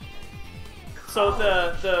college. So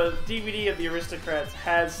the DVD of the Aristocrats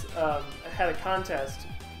has had a contest.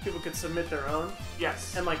 People could submit their own.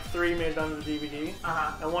 Yes. And like 3 made it onto the DVD.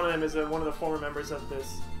 And one of them is one of the former members of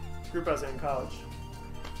this group I was in college.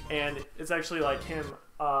 And it's actually like him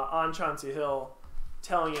on Chauncey Hill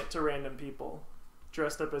telling it to random people,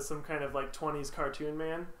 dressed up as some kind of like 20s cartoon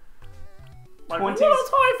man. Like, 20s? "Well,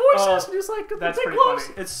 that's my voice is," and just like, that's "Take pretty close."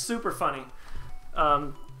 funny. It's super funny.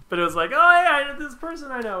 But it was like, "Oh yeah, this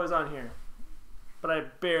person I know is on here," but I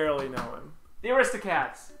barely know him. The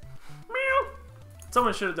Aristocats. Meow.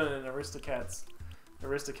 Someone should have done an Aristocats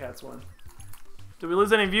one. Did we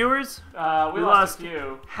lose any viewers? We lost a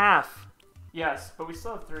few. Half. Yes, but we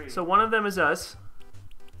still have 3. So one of them is us.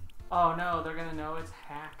 Oh no, they're gonna know it's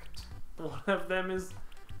hacked. One of them is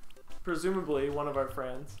presumably one of our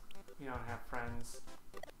friends. You don't have friends.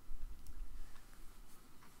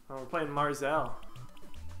 Oh, we're playing Marzel.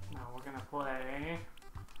 No, we're gonna play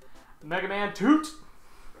Mega Man Toot.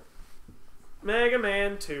 Mega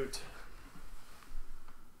Man Toot.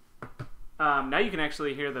 Now you can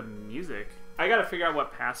actually hear the music. I gotta figure out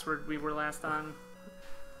what password we were last on.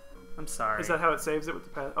 I'm sorry. Is that how it saves it with the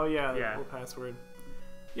pass? Oh yeah, Yeah. the password.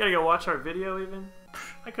 You gotta go watch our video even?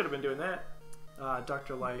 I could have been doing that.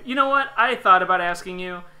 Dr. Light. You know what? I thought about asking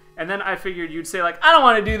you, and then I figured you'd say like, I don't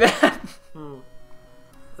want to do that.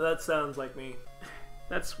 That sounds like me.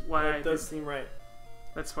 That's why That does seem right.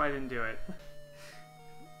 That's why I didn't do it.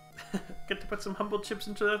 Get to put some humble chips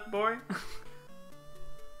into that boy.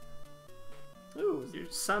 Ooh, Your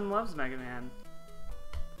son loves Mega Man.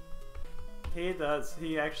 he does.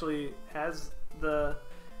 He actually has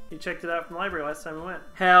he checked it out from the library last time we went.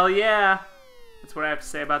 Hell yeah! That's what I have to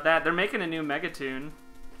say about that. They're making a new Megatune.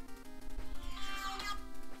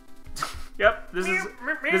 Yep, this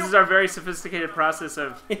is our very sophisticated process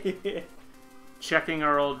of checking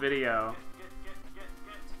our old video.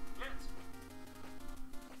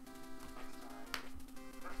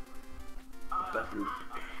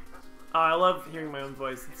 Oh, I love hearing my own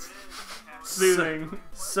voice. It's Soothing.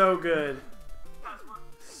 so good.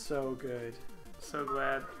 So good. So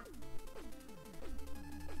glad.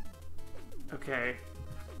 Okay,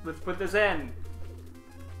 let's put this in.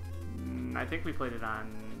 I think we played it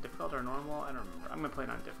on difficult or normal. I don't remember. I'm gonna play it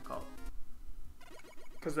on difficult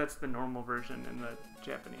because that's the normal version in the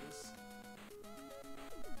Japanese.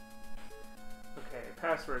 Okay,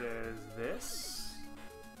 password is this.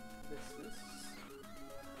 This.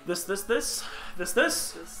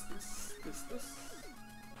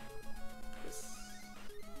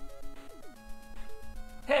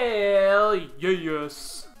 Hell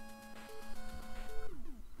yes.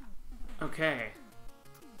 Okay.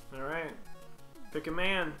 All right. Pick a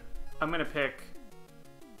man. I'm gonna pick.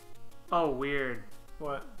 Oh, weird.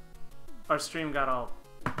 What? Our stream got all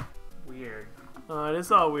weird. It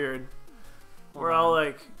is all weird. Hold We're on. all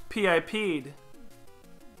like PIP'd.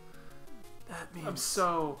 That means I'm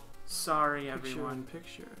so sorry, picture everyone. in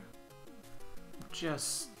picture.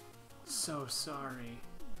 Just so sorry.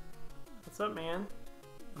 What's up, man?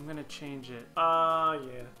 I'm gonna change it. Yeah.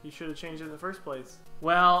 You should have changed it in the first place.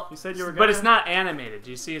 Well, You said you were but it's gonna? not animated.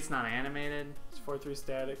 Do you see? It's not animated. It's 4:3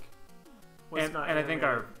 static. What's And- not and I think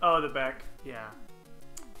animated? Oh, the back. Yeah.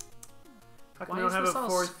 How come Why we is don't have this a all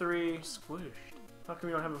 4:3? Squished. How come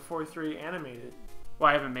we don't have a 4:3 animated? Well,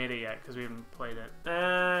 I haven't made it yet because we haven't played it.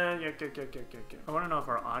 Yeah. I want to know if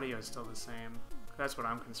our audio is still the same. That's what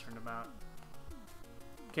I'm concerned about.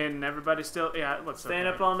 Can everybody still? Yeah, it looks Staying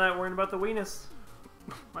okay. up all night worrying about the weenus.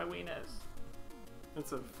 My weenus.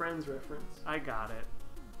 That's a Friends reference. I got it.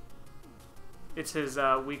 It's his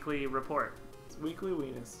weekly report. It's weekly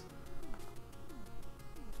weenus.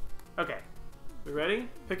 Okay. We ready?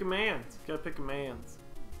 Pick a man. You gotta pick a man's.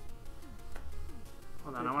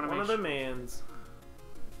 Hold on, I want to One make of the sure. mans.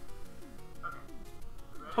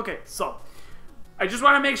 Okay, so I just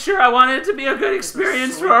want to make sure I want it to be a good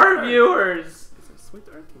experience for our sweet viewers. it's a sweet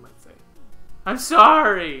earth, you might say. I'm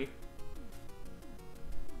sorry.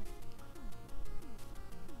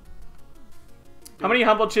 How many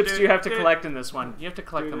humble chips do you have to collect in this one? You have to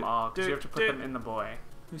collect them all because you have to put them in the boy.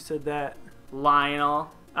 Who said that?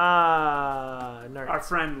 Lionel. Nerds. Our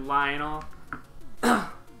friend Lionel.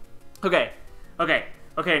 Okay.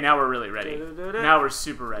 Now we're really ready. Now we're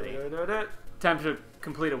super ready. Time to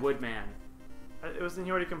complete a woodman. Wasn't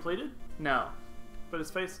he already completed? No. But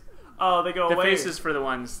his face. Oh, they go The away. face is for the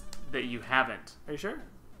ones that you haven't. Are you sure?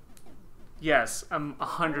 Yes, I'm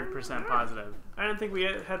 100% positive. I didn't think we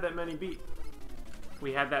had that many beat.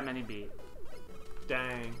 We had that many beat.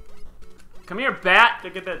 Dang. Come here, bat! To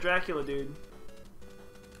get that Dracula dude.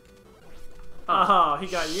 Oh, he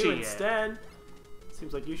got you shit. instead.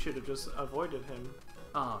 Seems like you should have just avoided him.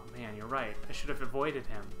 Oh, man, you're right. I should have avoided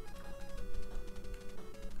him.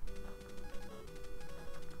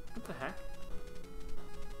 What the heck?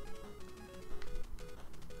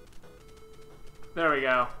 There we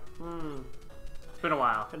go. It's been a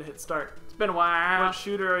while. Had to hit start. It's been a while. What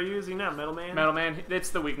shooter are you using now? Metal Man? Metal Man, it's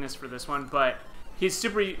the weakness for this one, but he's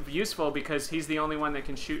super useful because he's the only one that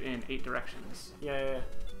can shoot in 8 directions. Yeah.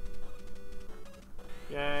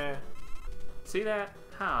 See that?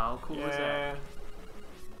 How cool is that?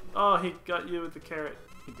 Oh, he got you with the carrot.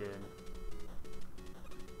 He did.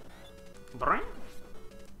 Bring?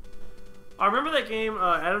 I remember that game,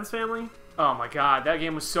 Addams Family. Oh my god, that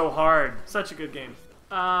game was so hard. Such a good game.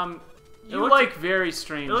 You looked- like very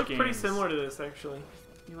strange It looked games. pretty similar to this, actually.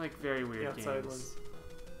 You like very weird The outside games. ones.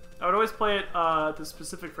 I would always play it at the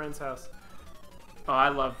specific friend's house. Oh, I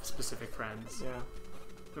love specific friends. Yeah.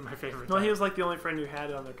 They're my favorite. Well, he type. was like the only friend who had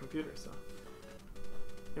it on their computer, so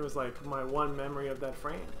it was like my one memory of that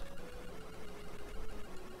friend.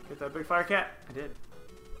 Get that big fire cat. I did.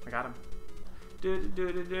 I got him. He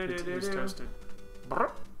Do was toasted. Brr.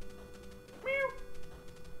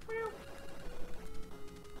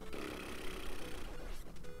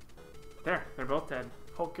 There, they're both dead.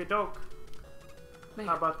 Hokey doke. Man,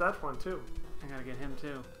 How about that one too? I gotta get him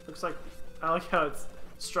too. Looks like I like how it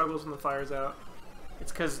struggles when the fire's out.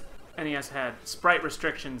 It's because NES had sprite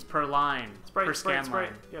restrictions per line, per scan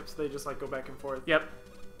line. Yep. So they just like go back and forth. Yep,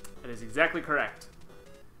 that is exactly correct.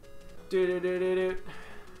 Do do do do do.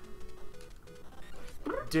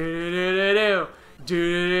 Do do do do do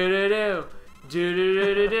do do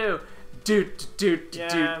do do do do do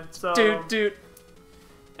Yeah, so do do.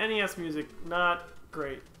 NES music not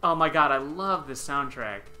great. Oh my god, I love this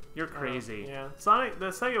soundtrack. You're crazy. Yeah, Sonic. The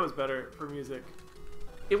Sega was better for music.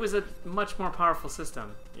 It was a much more powerful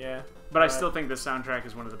system, Yeah, but I still think this soundtrack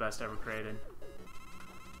is one of the best ever created.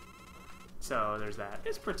 So there's that.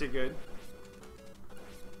 it's pretty good.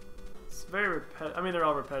 It's very repetitive. I mean, they're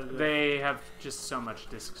all repetitive. They have just so much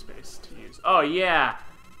disk space to use. Oh yeah,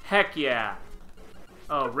 heck yeah.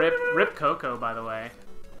 Oh, rip Coco, by the way.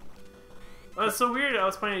 Well, it's so weird. I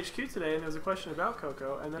was playing HQ today, and there was a question about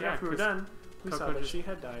Coco, and then Yeah, after we were 'cause done, we saw Coco that just- she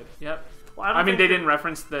had died. Yep. Well, I don't mean, think they that- didn't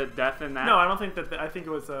reference the death in that. No, I don't think that. I think it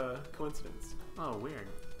was a coincidence. Oh, weird.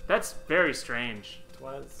 That's very strange. It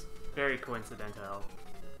was. Very coincidental.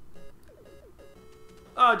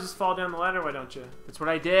 Oh, just fall down the ladder. Why don't you? That's what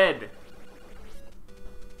I did.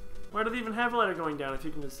 Why do they even have a ladder going down if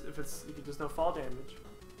you can just you can just no fall damage?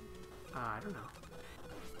 I don't know.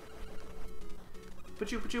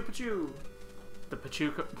 Pachoo. The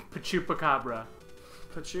Pachupacabra.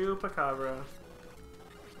 Pachupacabra.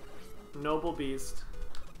 Noble beast.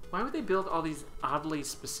 Why would they build all these oddly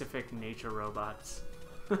specific nature robots?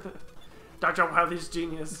 Dr. Wily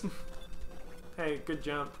genius. Hey, good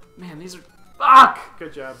jump. Man, these are... Fuck!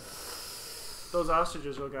 Good job. Those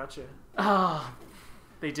ostriches will got you. Oh,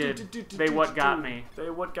 they did. They what got me. They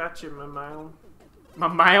what got you, my man.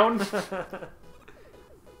 My own?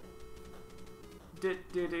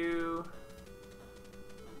 Do.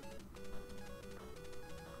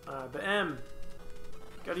 The M.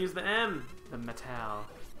 Gotta use the M. The metal.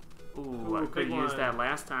 Ooh, I could have used that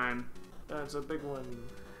last time. That's a big one.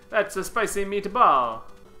 That's a spicy meatball.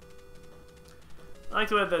 I like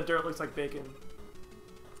the way the dirt looks like bacon.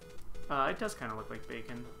 It does kind of look like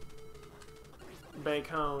bacon.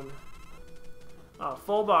 Bacon. Oh,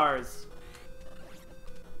 full bars.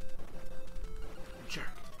 Jerk.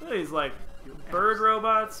 Look at these, like, bird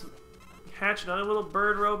robots. Hatching other little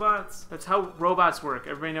bird robots. That's how robots work.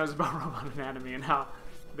 Everybody knows about robot anatomy and how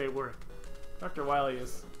they work. Dr. Wily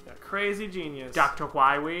is a crazy genius. Dr.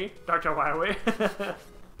 Wily? Dr. Wily.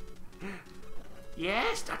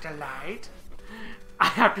 Yes, Dr. Light. I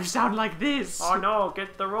have to sound like this. Oh no,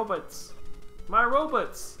 get the robots. My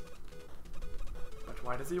robots. But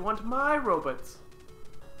why does he want my robots?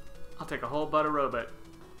 I'll take a whole butt of robot.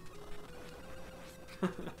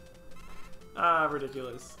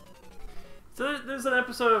 Ridiculous. So there's an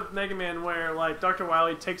episode of Mega Man where, like, Dr.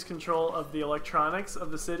 Wily takes control of the electronics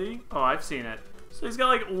of the city. Oh, I've seen it. So he's got,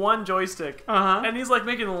 like, one joystick. Uh-huh. And he's, like,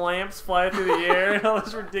 making lamps fly through the air and all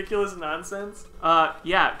this ridiculous nonsense.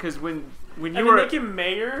 Yeah, because when you and were... they make him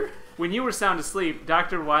mayor? When you were sound asleep,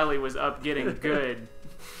 Dr. Wily was up getting good.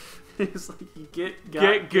 He's like, you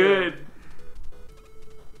get good.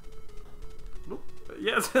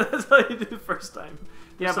 Yes, that's how you did the first time.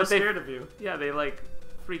 They're Yeah, so but scared of you. Yeah, they, like,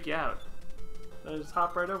 freak you out. They just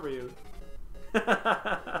hop right over you.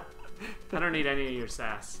 I don't need any of your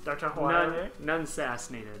sass. Dr. Wily? None sass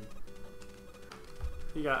needed.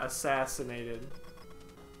 He got assassinated.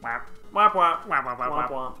 Whap. Whop whop. Whap, whap, whap, Whop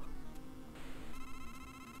whap. whop.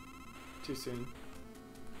 Too soon.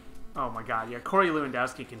 Oh my god, yeah, Corey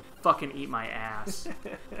Lewandowski can fucking eat my ass.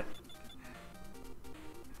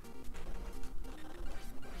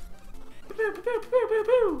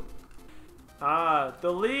 Ah,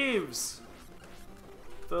 the leaves.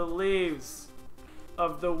 The leaves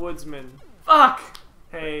of the woodsman. Fuck!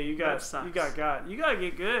 Hey, you gotta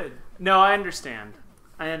get good. No, I understand.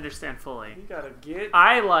 I understand fully. You gotta get.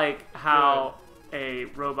 I like how a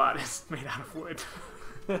robot is made out of wood.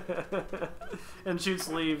 And shoots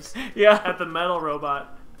leaves Yeah. at the metal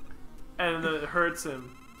robot, and it hurts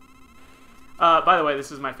him. By the way,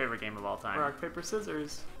 this is my favorite game of all time. Rock, paper,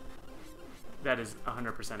 scissors. That is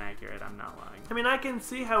 100% accurate. I'm not lying. I mean, I can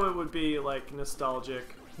see how it would be, like,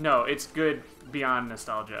 nostalgic. No, it's good beyond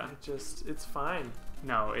nostalgia. It's fine.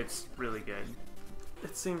 No, it's really good.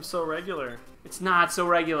 It seems so regular. It's not so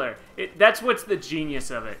regular. That's what's the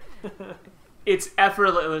genius of it. It's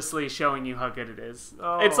effortlessly showing you how good it is.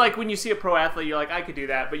 Oh. It's like when you see a pro athlete, you're like, I could do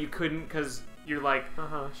that, but you couldn't because you're like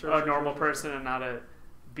Sure, a normal person and not a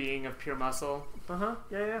being of pure muscle.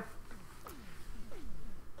 Yeah.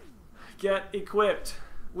 Get equipped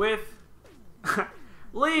with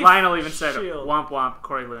leaf Lionel even said, shield. womp womp,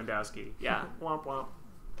 Corey Lewandowski. Yeah. Womp womp.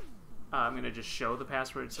 I'm going to just show the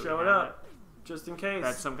password so Show we it have up, just in case.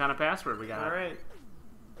 That's some kind of password we got. All right.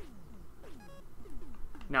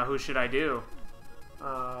 Now, who should I do?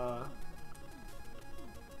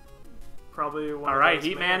 Probably one All of right, those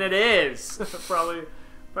Heat Man mans. it is. probably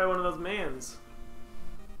one of those mans.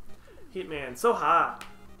 Heat Man, so hot.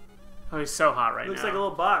 Oh, he's so hot right Looks now. like a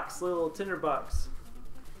little box, little tinder box.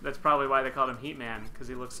 That's probably why they called him Heat Man, because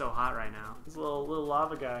he looks so hot right now. This little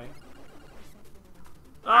lava guy.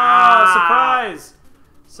 Ah! Oh, surprise!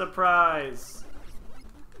 Surprise!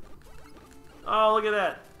 Oh, look at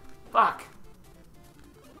that. Fuck.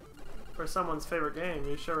 For someone's favorite game,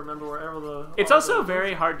 you should remember wherever the... It's also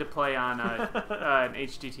very hard to play on an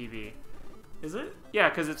HD TV. Is it? Yeah,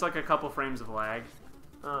 because it's like a couple frames of lag.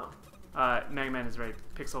 Oh. Mega Man is very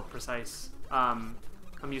pixel precise. I'm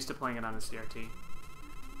used to playing it on the CRT.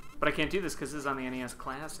 But I can't do this because this is on the NES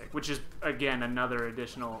Classic, which is, again, another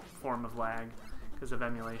additional form of lag because of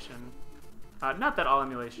emulation. Not that all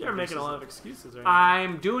emulation... You're making a lot of excuses right now.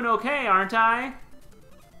 I'm doing okay, aren't I?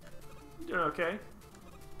 You're doing okay.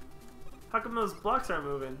 How come those blocks aren't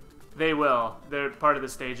moving? They will. They're part of the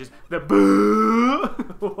stages. The boo!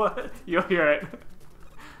 What? You'll hear it.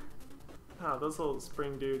 Oh, those little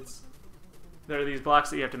spring dudes. There are these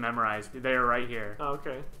blocks that you have to memorize. They are right here. Oh,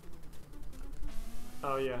 okay.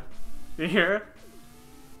 Oh, yeah. You hear it?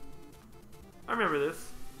 I remember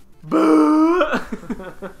this. Boo!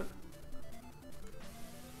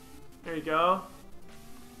 There you go.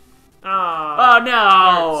 Oh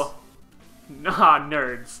no! Nah,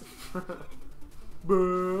 nerds.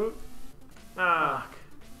 Boo.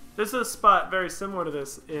 There's a spot very similar to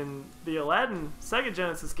this in the Aladdin Sega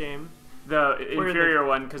Genesis game. The inferior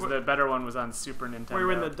one, because the better one was on Super Nintendo. Where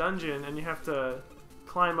you're in the dungeon and you have to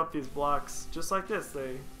climb up these blocks just like this.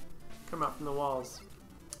 They come out from the walls.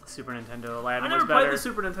 Super Nintendo Aladdin I never was better. played the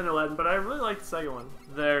Super Nintendo Aladdin, but I really like the Sega one.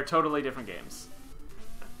 They're totally different games.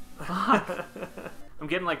 Fuck. I'm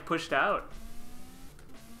getting like pushed out.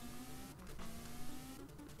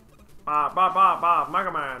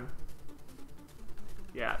 Mega Man.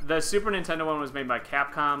 Yeah, the Super Nintendo one was made by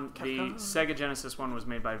Capcom. The Sega Genesis one was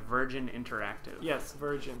made by Virgin Interactive. Yes,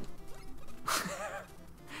 Virgin.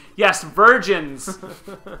 Yes, virgins!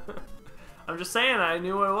 I'm just saying, I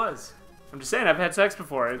knew what it was. I'm just saying, I've had sex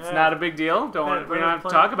before. It's not a big deal. We don't have to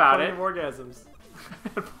talk about it. Orgasms.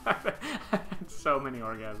 I've had so many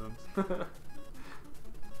orgasms.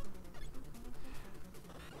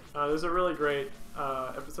 There's a really great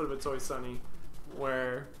episode of It's Always Sunny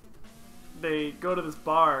where they go to this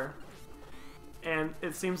bar, and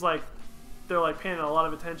it seems like they're like paying a lot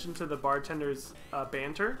of attention to the bartender's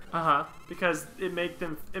banter. Because it made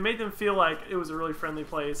them feel like it was a really friendly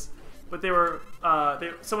place. But they were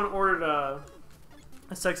someone ordered a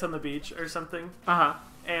sex on the beach or something.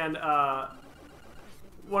 And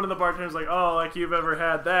one of the bartenders was like, oh, like you've ever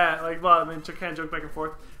had that, like blah, and they kind of joked back and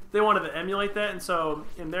forth. They wanted to emulate that, and so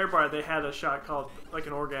in their bar they had a shot called like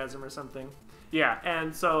an orgasm or something. Yeah.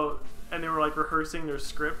 And they were like rehearsing their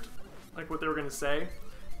script, like what they were gonna say.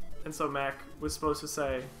 And so Mac was supposed to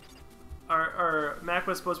say, or Mac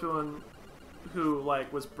was supposed to be one who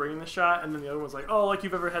like was bringing the shot, and then the other one was like, oh, like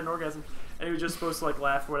you've ever had an orgasm, and he was just supposed to like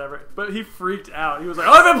laugh or whatever. But he freaked out. He was like,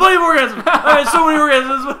 oh, I've had plenty of orgasms. I've had so many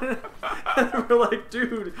orgasms. And we're like,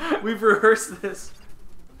 dude, we've rehearsed this.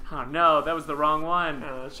 Oh no, that was the wrong one.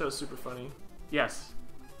 That show's super funny. Yes.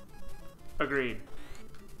 Agreed.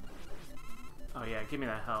 Oh yeah, give me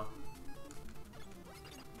that hell.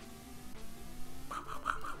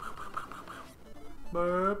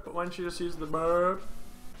 Burp. Why don't you just use the burp?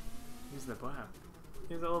 Use the block.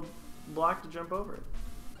 Use that little block to jump over it.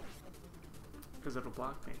 Because it'll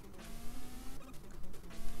block me.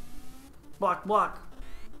 Block, block.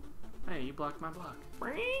 Hey, you blocked my block.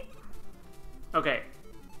 Okay.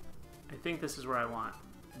 I think this is where I want.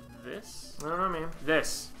 This? I don't know, man.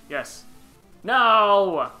 This. Yes.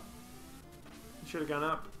 No! You should have gone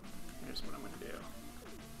up. Here's what I'm going to do.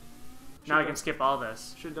 Now I can skip all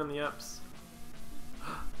this. Should have done the ups.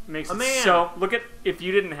 Makes it so... Look at... If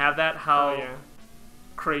you didn't have that, how yeah.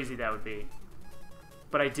 crazy that would be.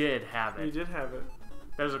 But I did have it. You did have it.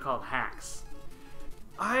 Those are called hacks.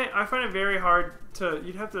 I find it very hard to...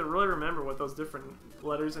 You'd have to really remember what those different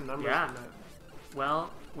letters and numbers meant. Well,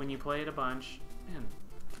 when you play it a bunch... Man,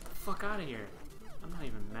 get the fuck out of here. I'm not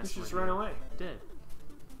even messing with you. Just run away. I did.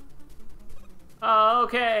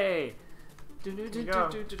 Okay.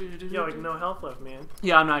 Yo, like no health left, man.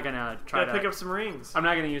 Yeah, I'm not gonna try to pick up some rings. I'm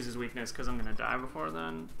not gonna use his weakness because I'm gonna die before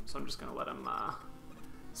then. So I'm just gonna let him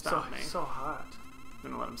stop me. So hot.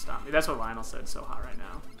 I'm gonna let him stop me. That's what Lionel said. So hot right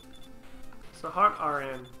now. So hot,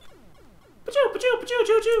 RN. Pachoo, pachoo, pachoo,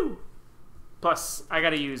 choo, choo. Plus, I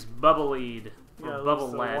gotta use bubble lead or bubble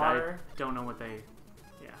lead. Water. I don't know what they.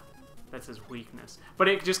 Yeah, that's his weakness. But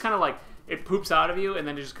it just kind of like it poops out of you and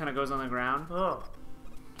then it just kind of goes on the ground. Oh.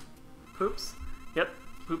 Poops? Yep,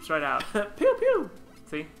 poops right out. Pew pew!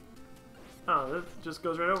 See? Oh, that just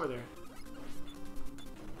goes right over there.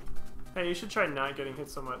 Hey, you should try not getting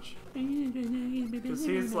hit so much. Because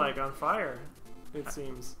he's like on fire, it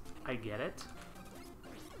seems. I get it.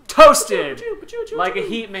 Toasted! Like a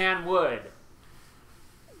heat man would.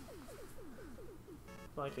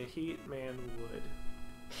 Like a heat man would.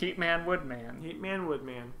 Heat man would man. Heat man would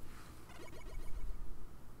man.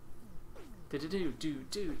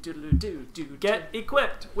 Get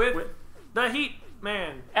equipped with the Heat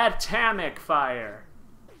Man. Atomic fire.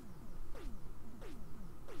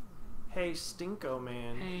 Hey, Stinko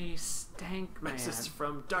Man. Hey, Stank Man. This is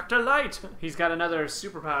from Dr. Light. He's got another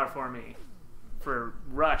superpower for me. For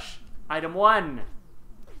Rush. Item 1.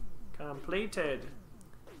 Completed.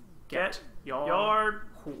 Get your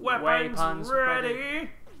weapons ready.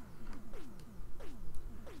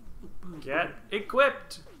 Get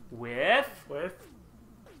equipped. With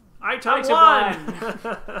Item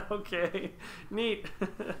 1. Okay, neat.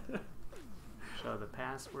 Show the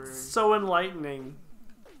password. So enlightening.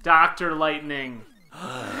 Dr. Lightning.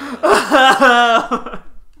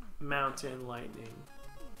 Mountain lightning.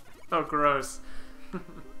 Oh, gross.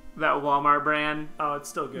 that Walmart brand Oh, it's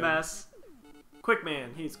still good. mess. Quick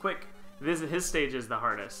Man. He's quick. His stage is the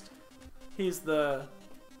hardest. He's the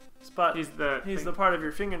spot. He's the part of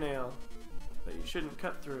your fingernail that you shouldn't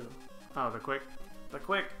cut through. Oh, the quick. The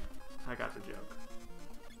quick. I got the joke.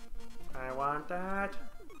 I want that.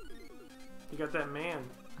 You got that man.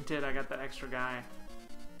 I did. I got the extra guy.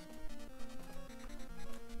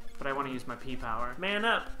 But I want to use my P power. Man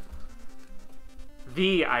up.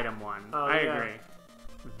 The item one. Oh, I yeah.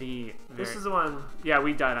 agree. This is the one. Yeah,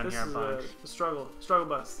 we died on This here a is bunch. a struggle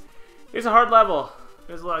bus. It's a hard level.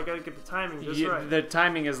 There's a lot. I gotta get the timing just right. The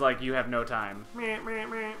timing is like you have no time. Meh, meh,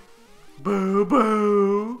 meh. Boo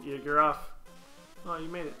boo. You're off. Oh, you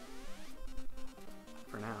made it.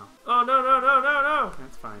 For now. Oh no no no no no.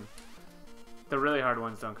 That's fine. The really hard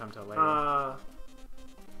ones don't come till later.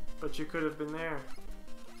 But you could have been there.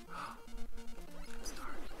 It's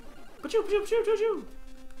dark. Pachoo, pachoo, pachoo, pachoo.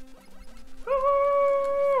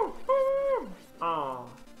 Oh.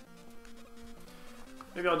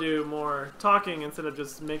 Maybe I'll do more talking instead of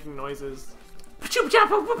just making noises.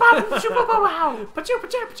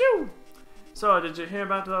 So, did you hear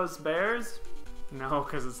about those bears? No,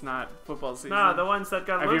 because it's not football season. Nah, the ones that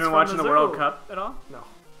got Have loose you been from watching the zoo. World Cup at all? No.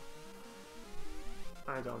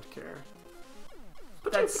 I don't care.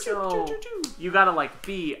 That's so... You gotta, like,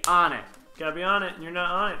 be on it. Gotta be on it, and you're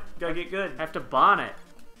not on it. Gotta get good. I have to bonnet.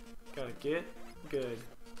 Gotta get good.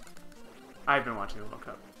 I've been watching the World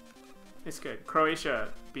Cup. It's good. Croatia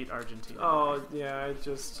beat Argentina. Oh, yeah,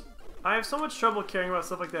 I have so much trouble caring about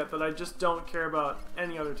stuff like that I just don't care about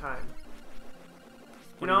any other time.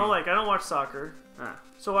 What do you mean? Like, I don't watch soccer. Ah.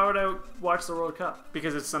 So why would I watch the World Cup?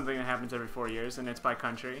 Because it's something that happens every 4 years, and it's by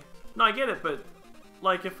country. No, I get it, but,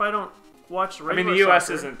 like, if I don't watch regular I mean, the U.S.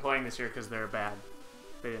 soccer, isn't playing this year because they're bad.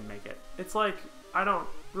 They didn't make it. it's like, I don't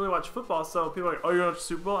really watch football, so people are like, oh, you don't watch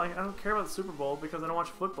Super Bowl? I don't care about the Super Bowl because I don't watch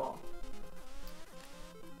football.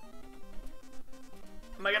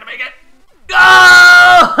 Am I gonna make it? What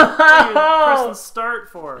are you pressing Go! start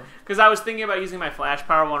for? Because I was thinking about using my flash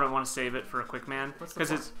power when I want to save it for a quick man. What's the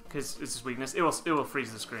Because it's its weakness. It will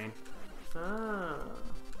freeze the screen. Ah.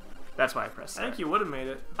 That's why I pressed I it. think you would have made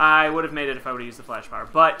it. I would have made it if I would have used the flash power,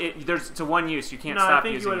 but it's a one use. You can't No, I stop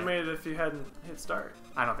think you using would it. have made it if you hadn't hit start.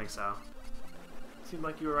 I don't think so. Seemed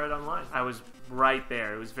like you were right on line. I was right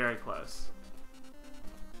there. It was very close.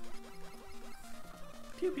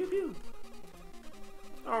 Pew pew pew.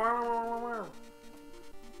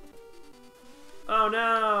 Oh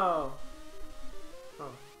no!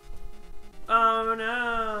 Oh. Oh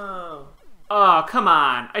no! Oh, come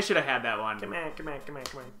on. I should have had that one. Come on, come on, come on,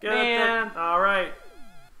 come on. Man. Alright.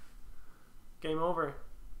 Game over.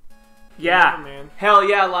 Yeah. Game over, man. Hell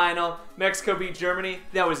yeah, Lionel. Mexico beat Germany.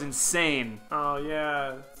 That was insane. Oh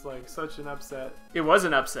yeah, it's like such an upset. It was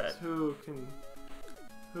an upset. Who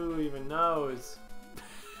even knows?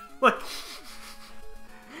 Like,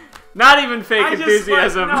 Not even fake I just,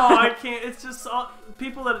 enthusiasm. Like, no, I can't. It's just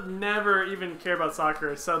people that never even care about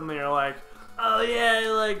soccer suddenly are like, oh yeah,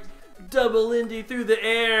 like double Indy through the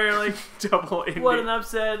air, like Double Indy. what an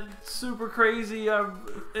upset, super crazy.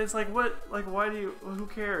 It's like what, like why do you? Who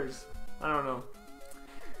cares? I don't know.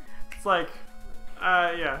 It's like,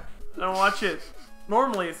 yeah, I don't watch it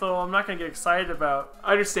normally, so I'm not gonna get excited about.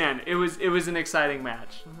 I understand. It was an exciting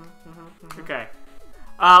match. Okay.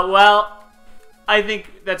 Well, I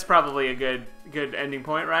think that's probably a good ending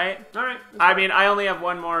point, right? All right. I mean, I only have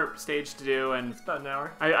one more stage to do, and It's about an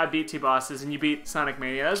hour. I beat two bosses, and you beat Sonic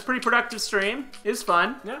Mania. That was a pretty productive stream. It was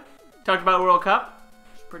fun. Yeah, Talked about World Cup.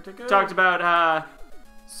 pretty good. Talked about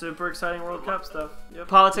super exciting World Cup stuff. Yep.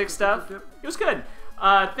 politics Yep, stuff. yep, yep. It was good.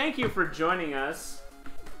 Thank you for joining us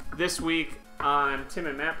this week on Tim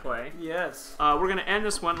and Matt Play. Yes. We're going to end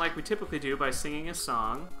this one like we typically do by singing a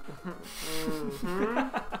song.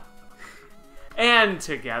 And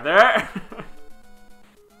together.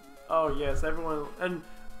 Oh yes, everyone, and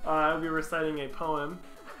I'll be reciting a poem.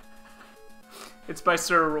 It's by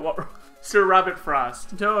Sir Robert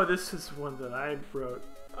Frost. No, this is one that I wrote.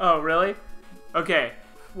 Oh, really? Okay.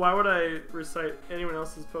 Why would I recite anyone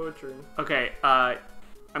else's poetry? Okay, I'm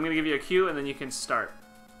going to give you a cue, and then you can start.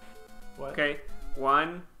 What? Okay?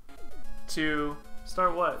 1, 2,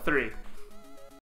 Start what? 3.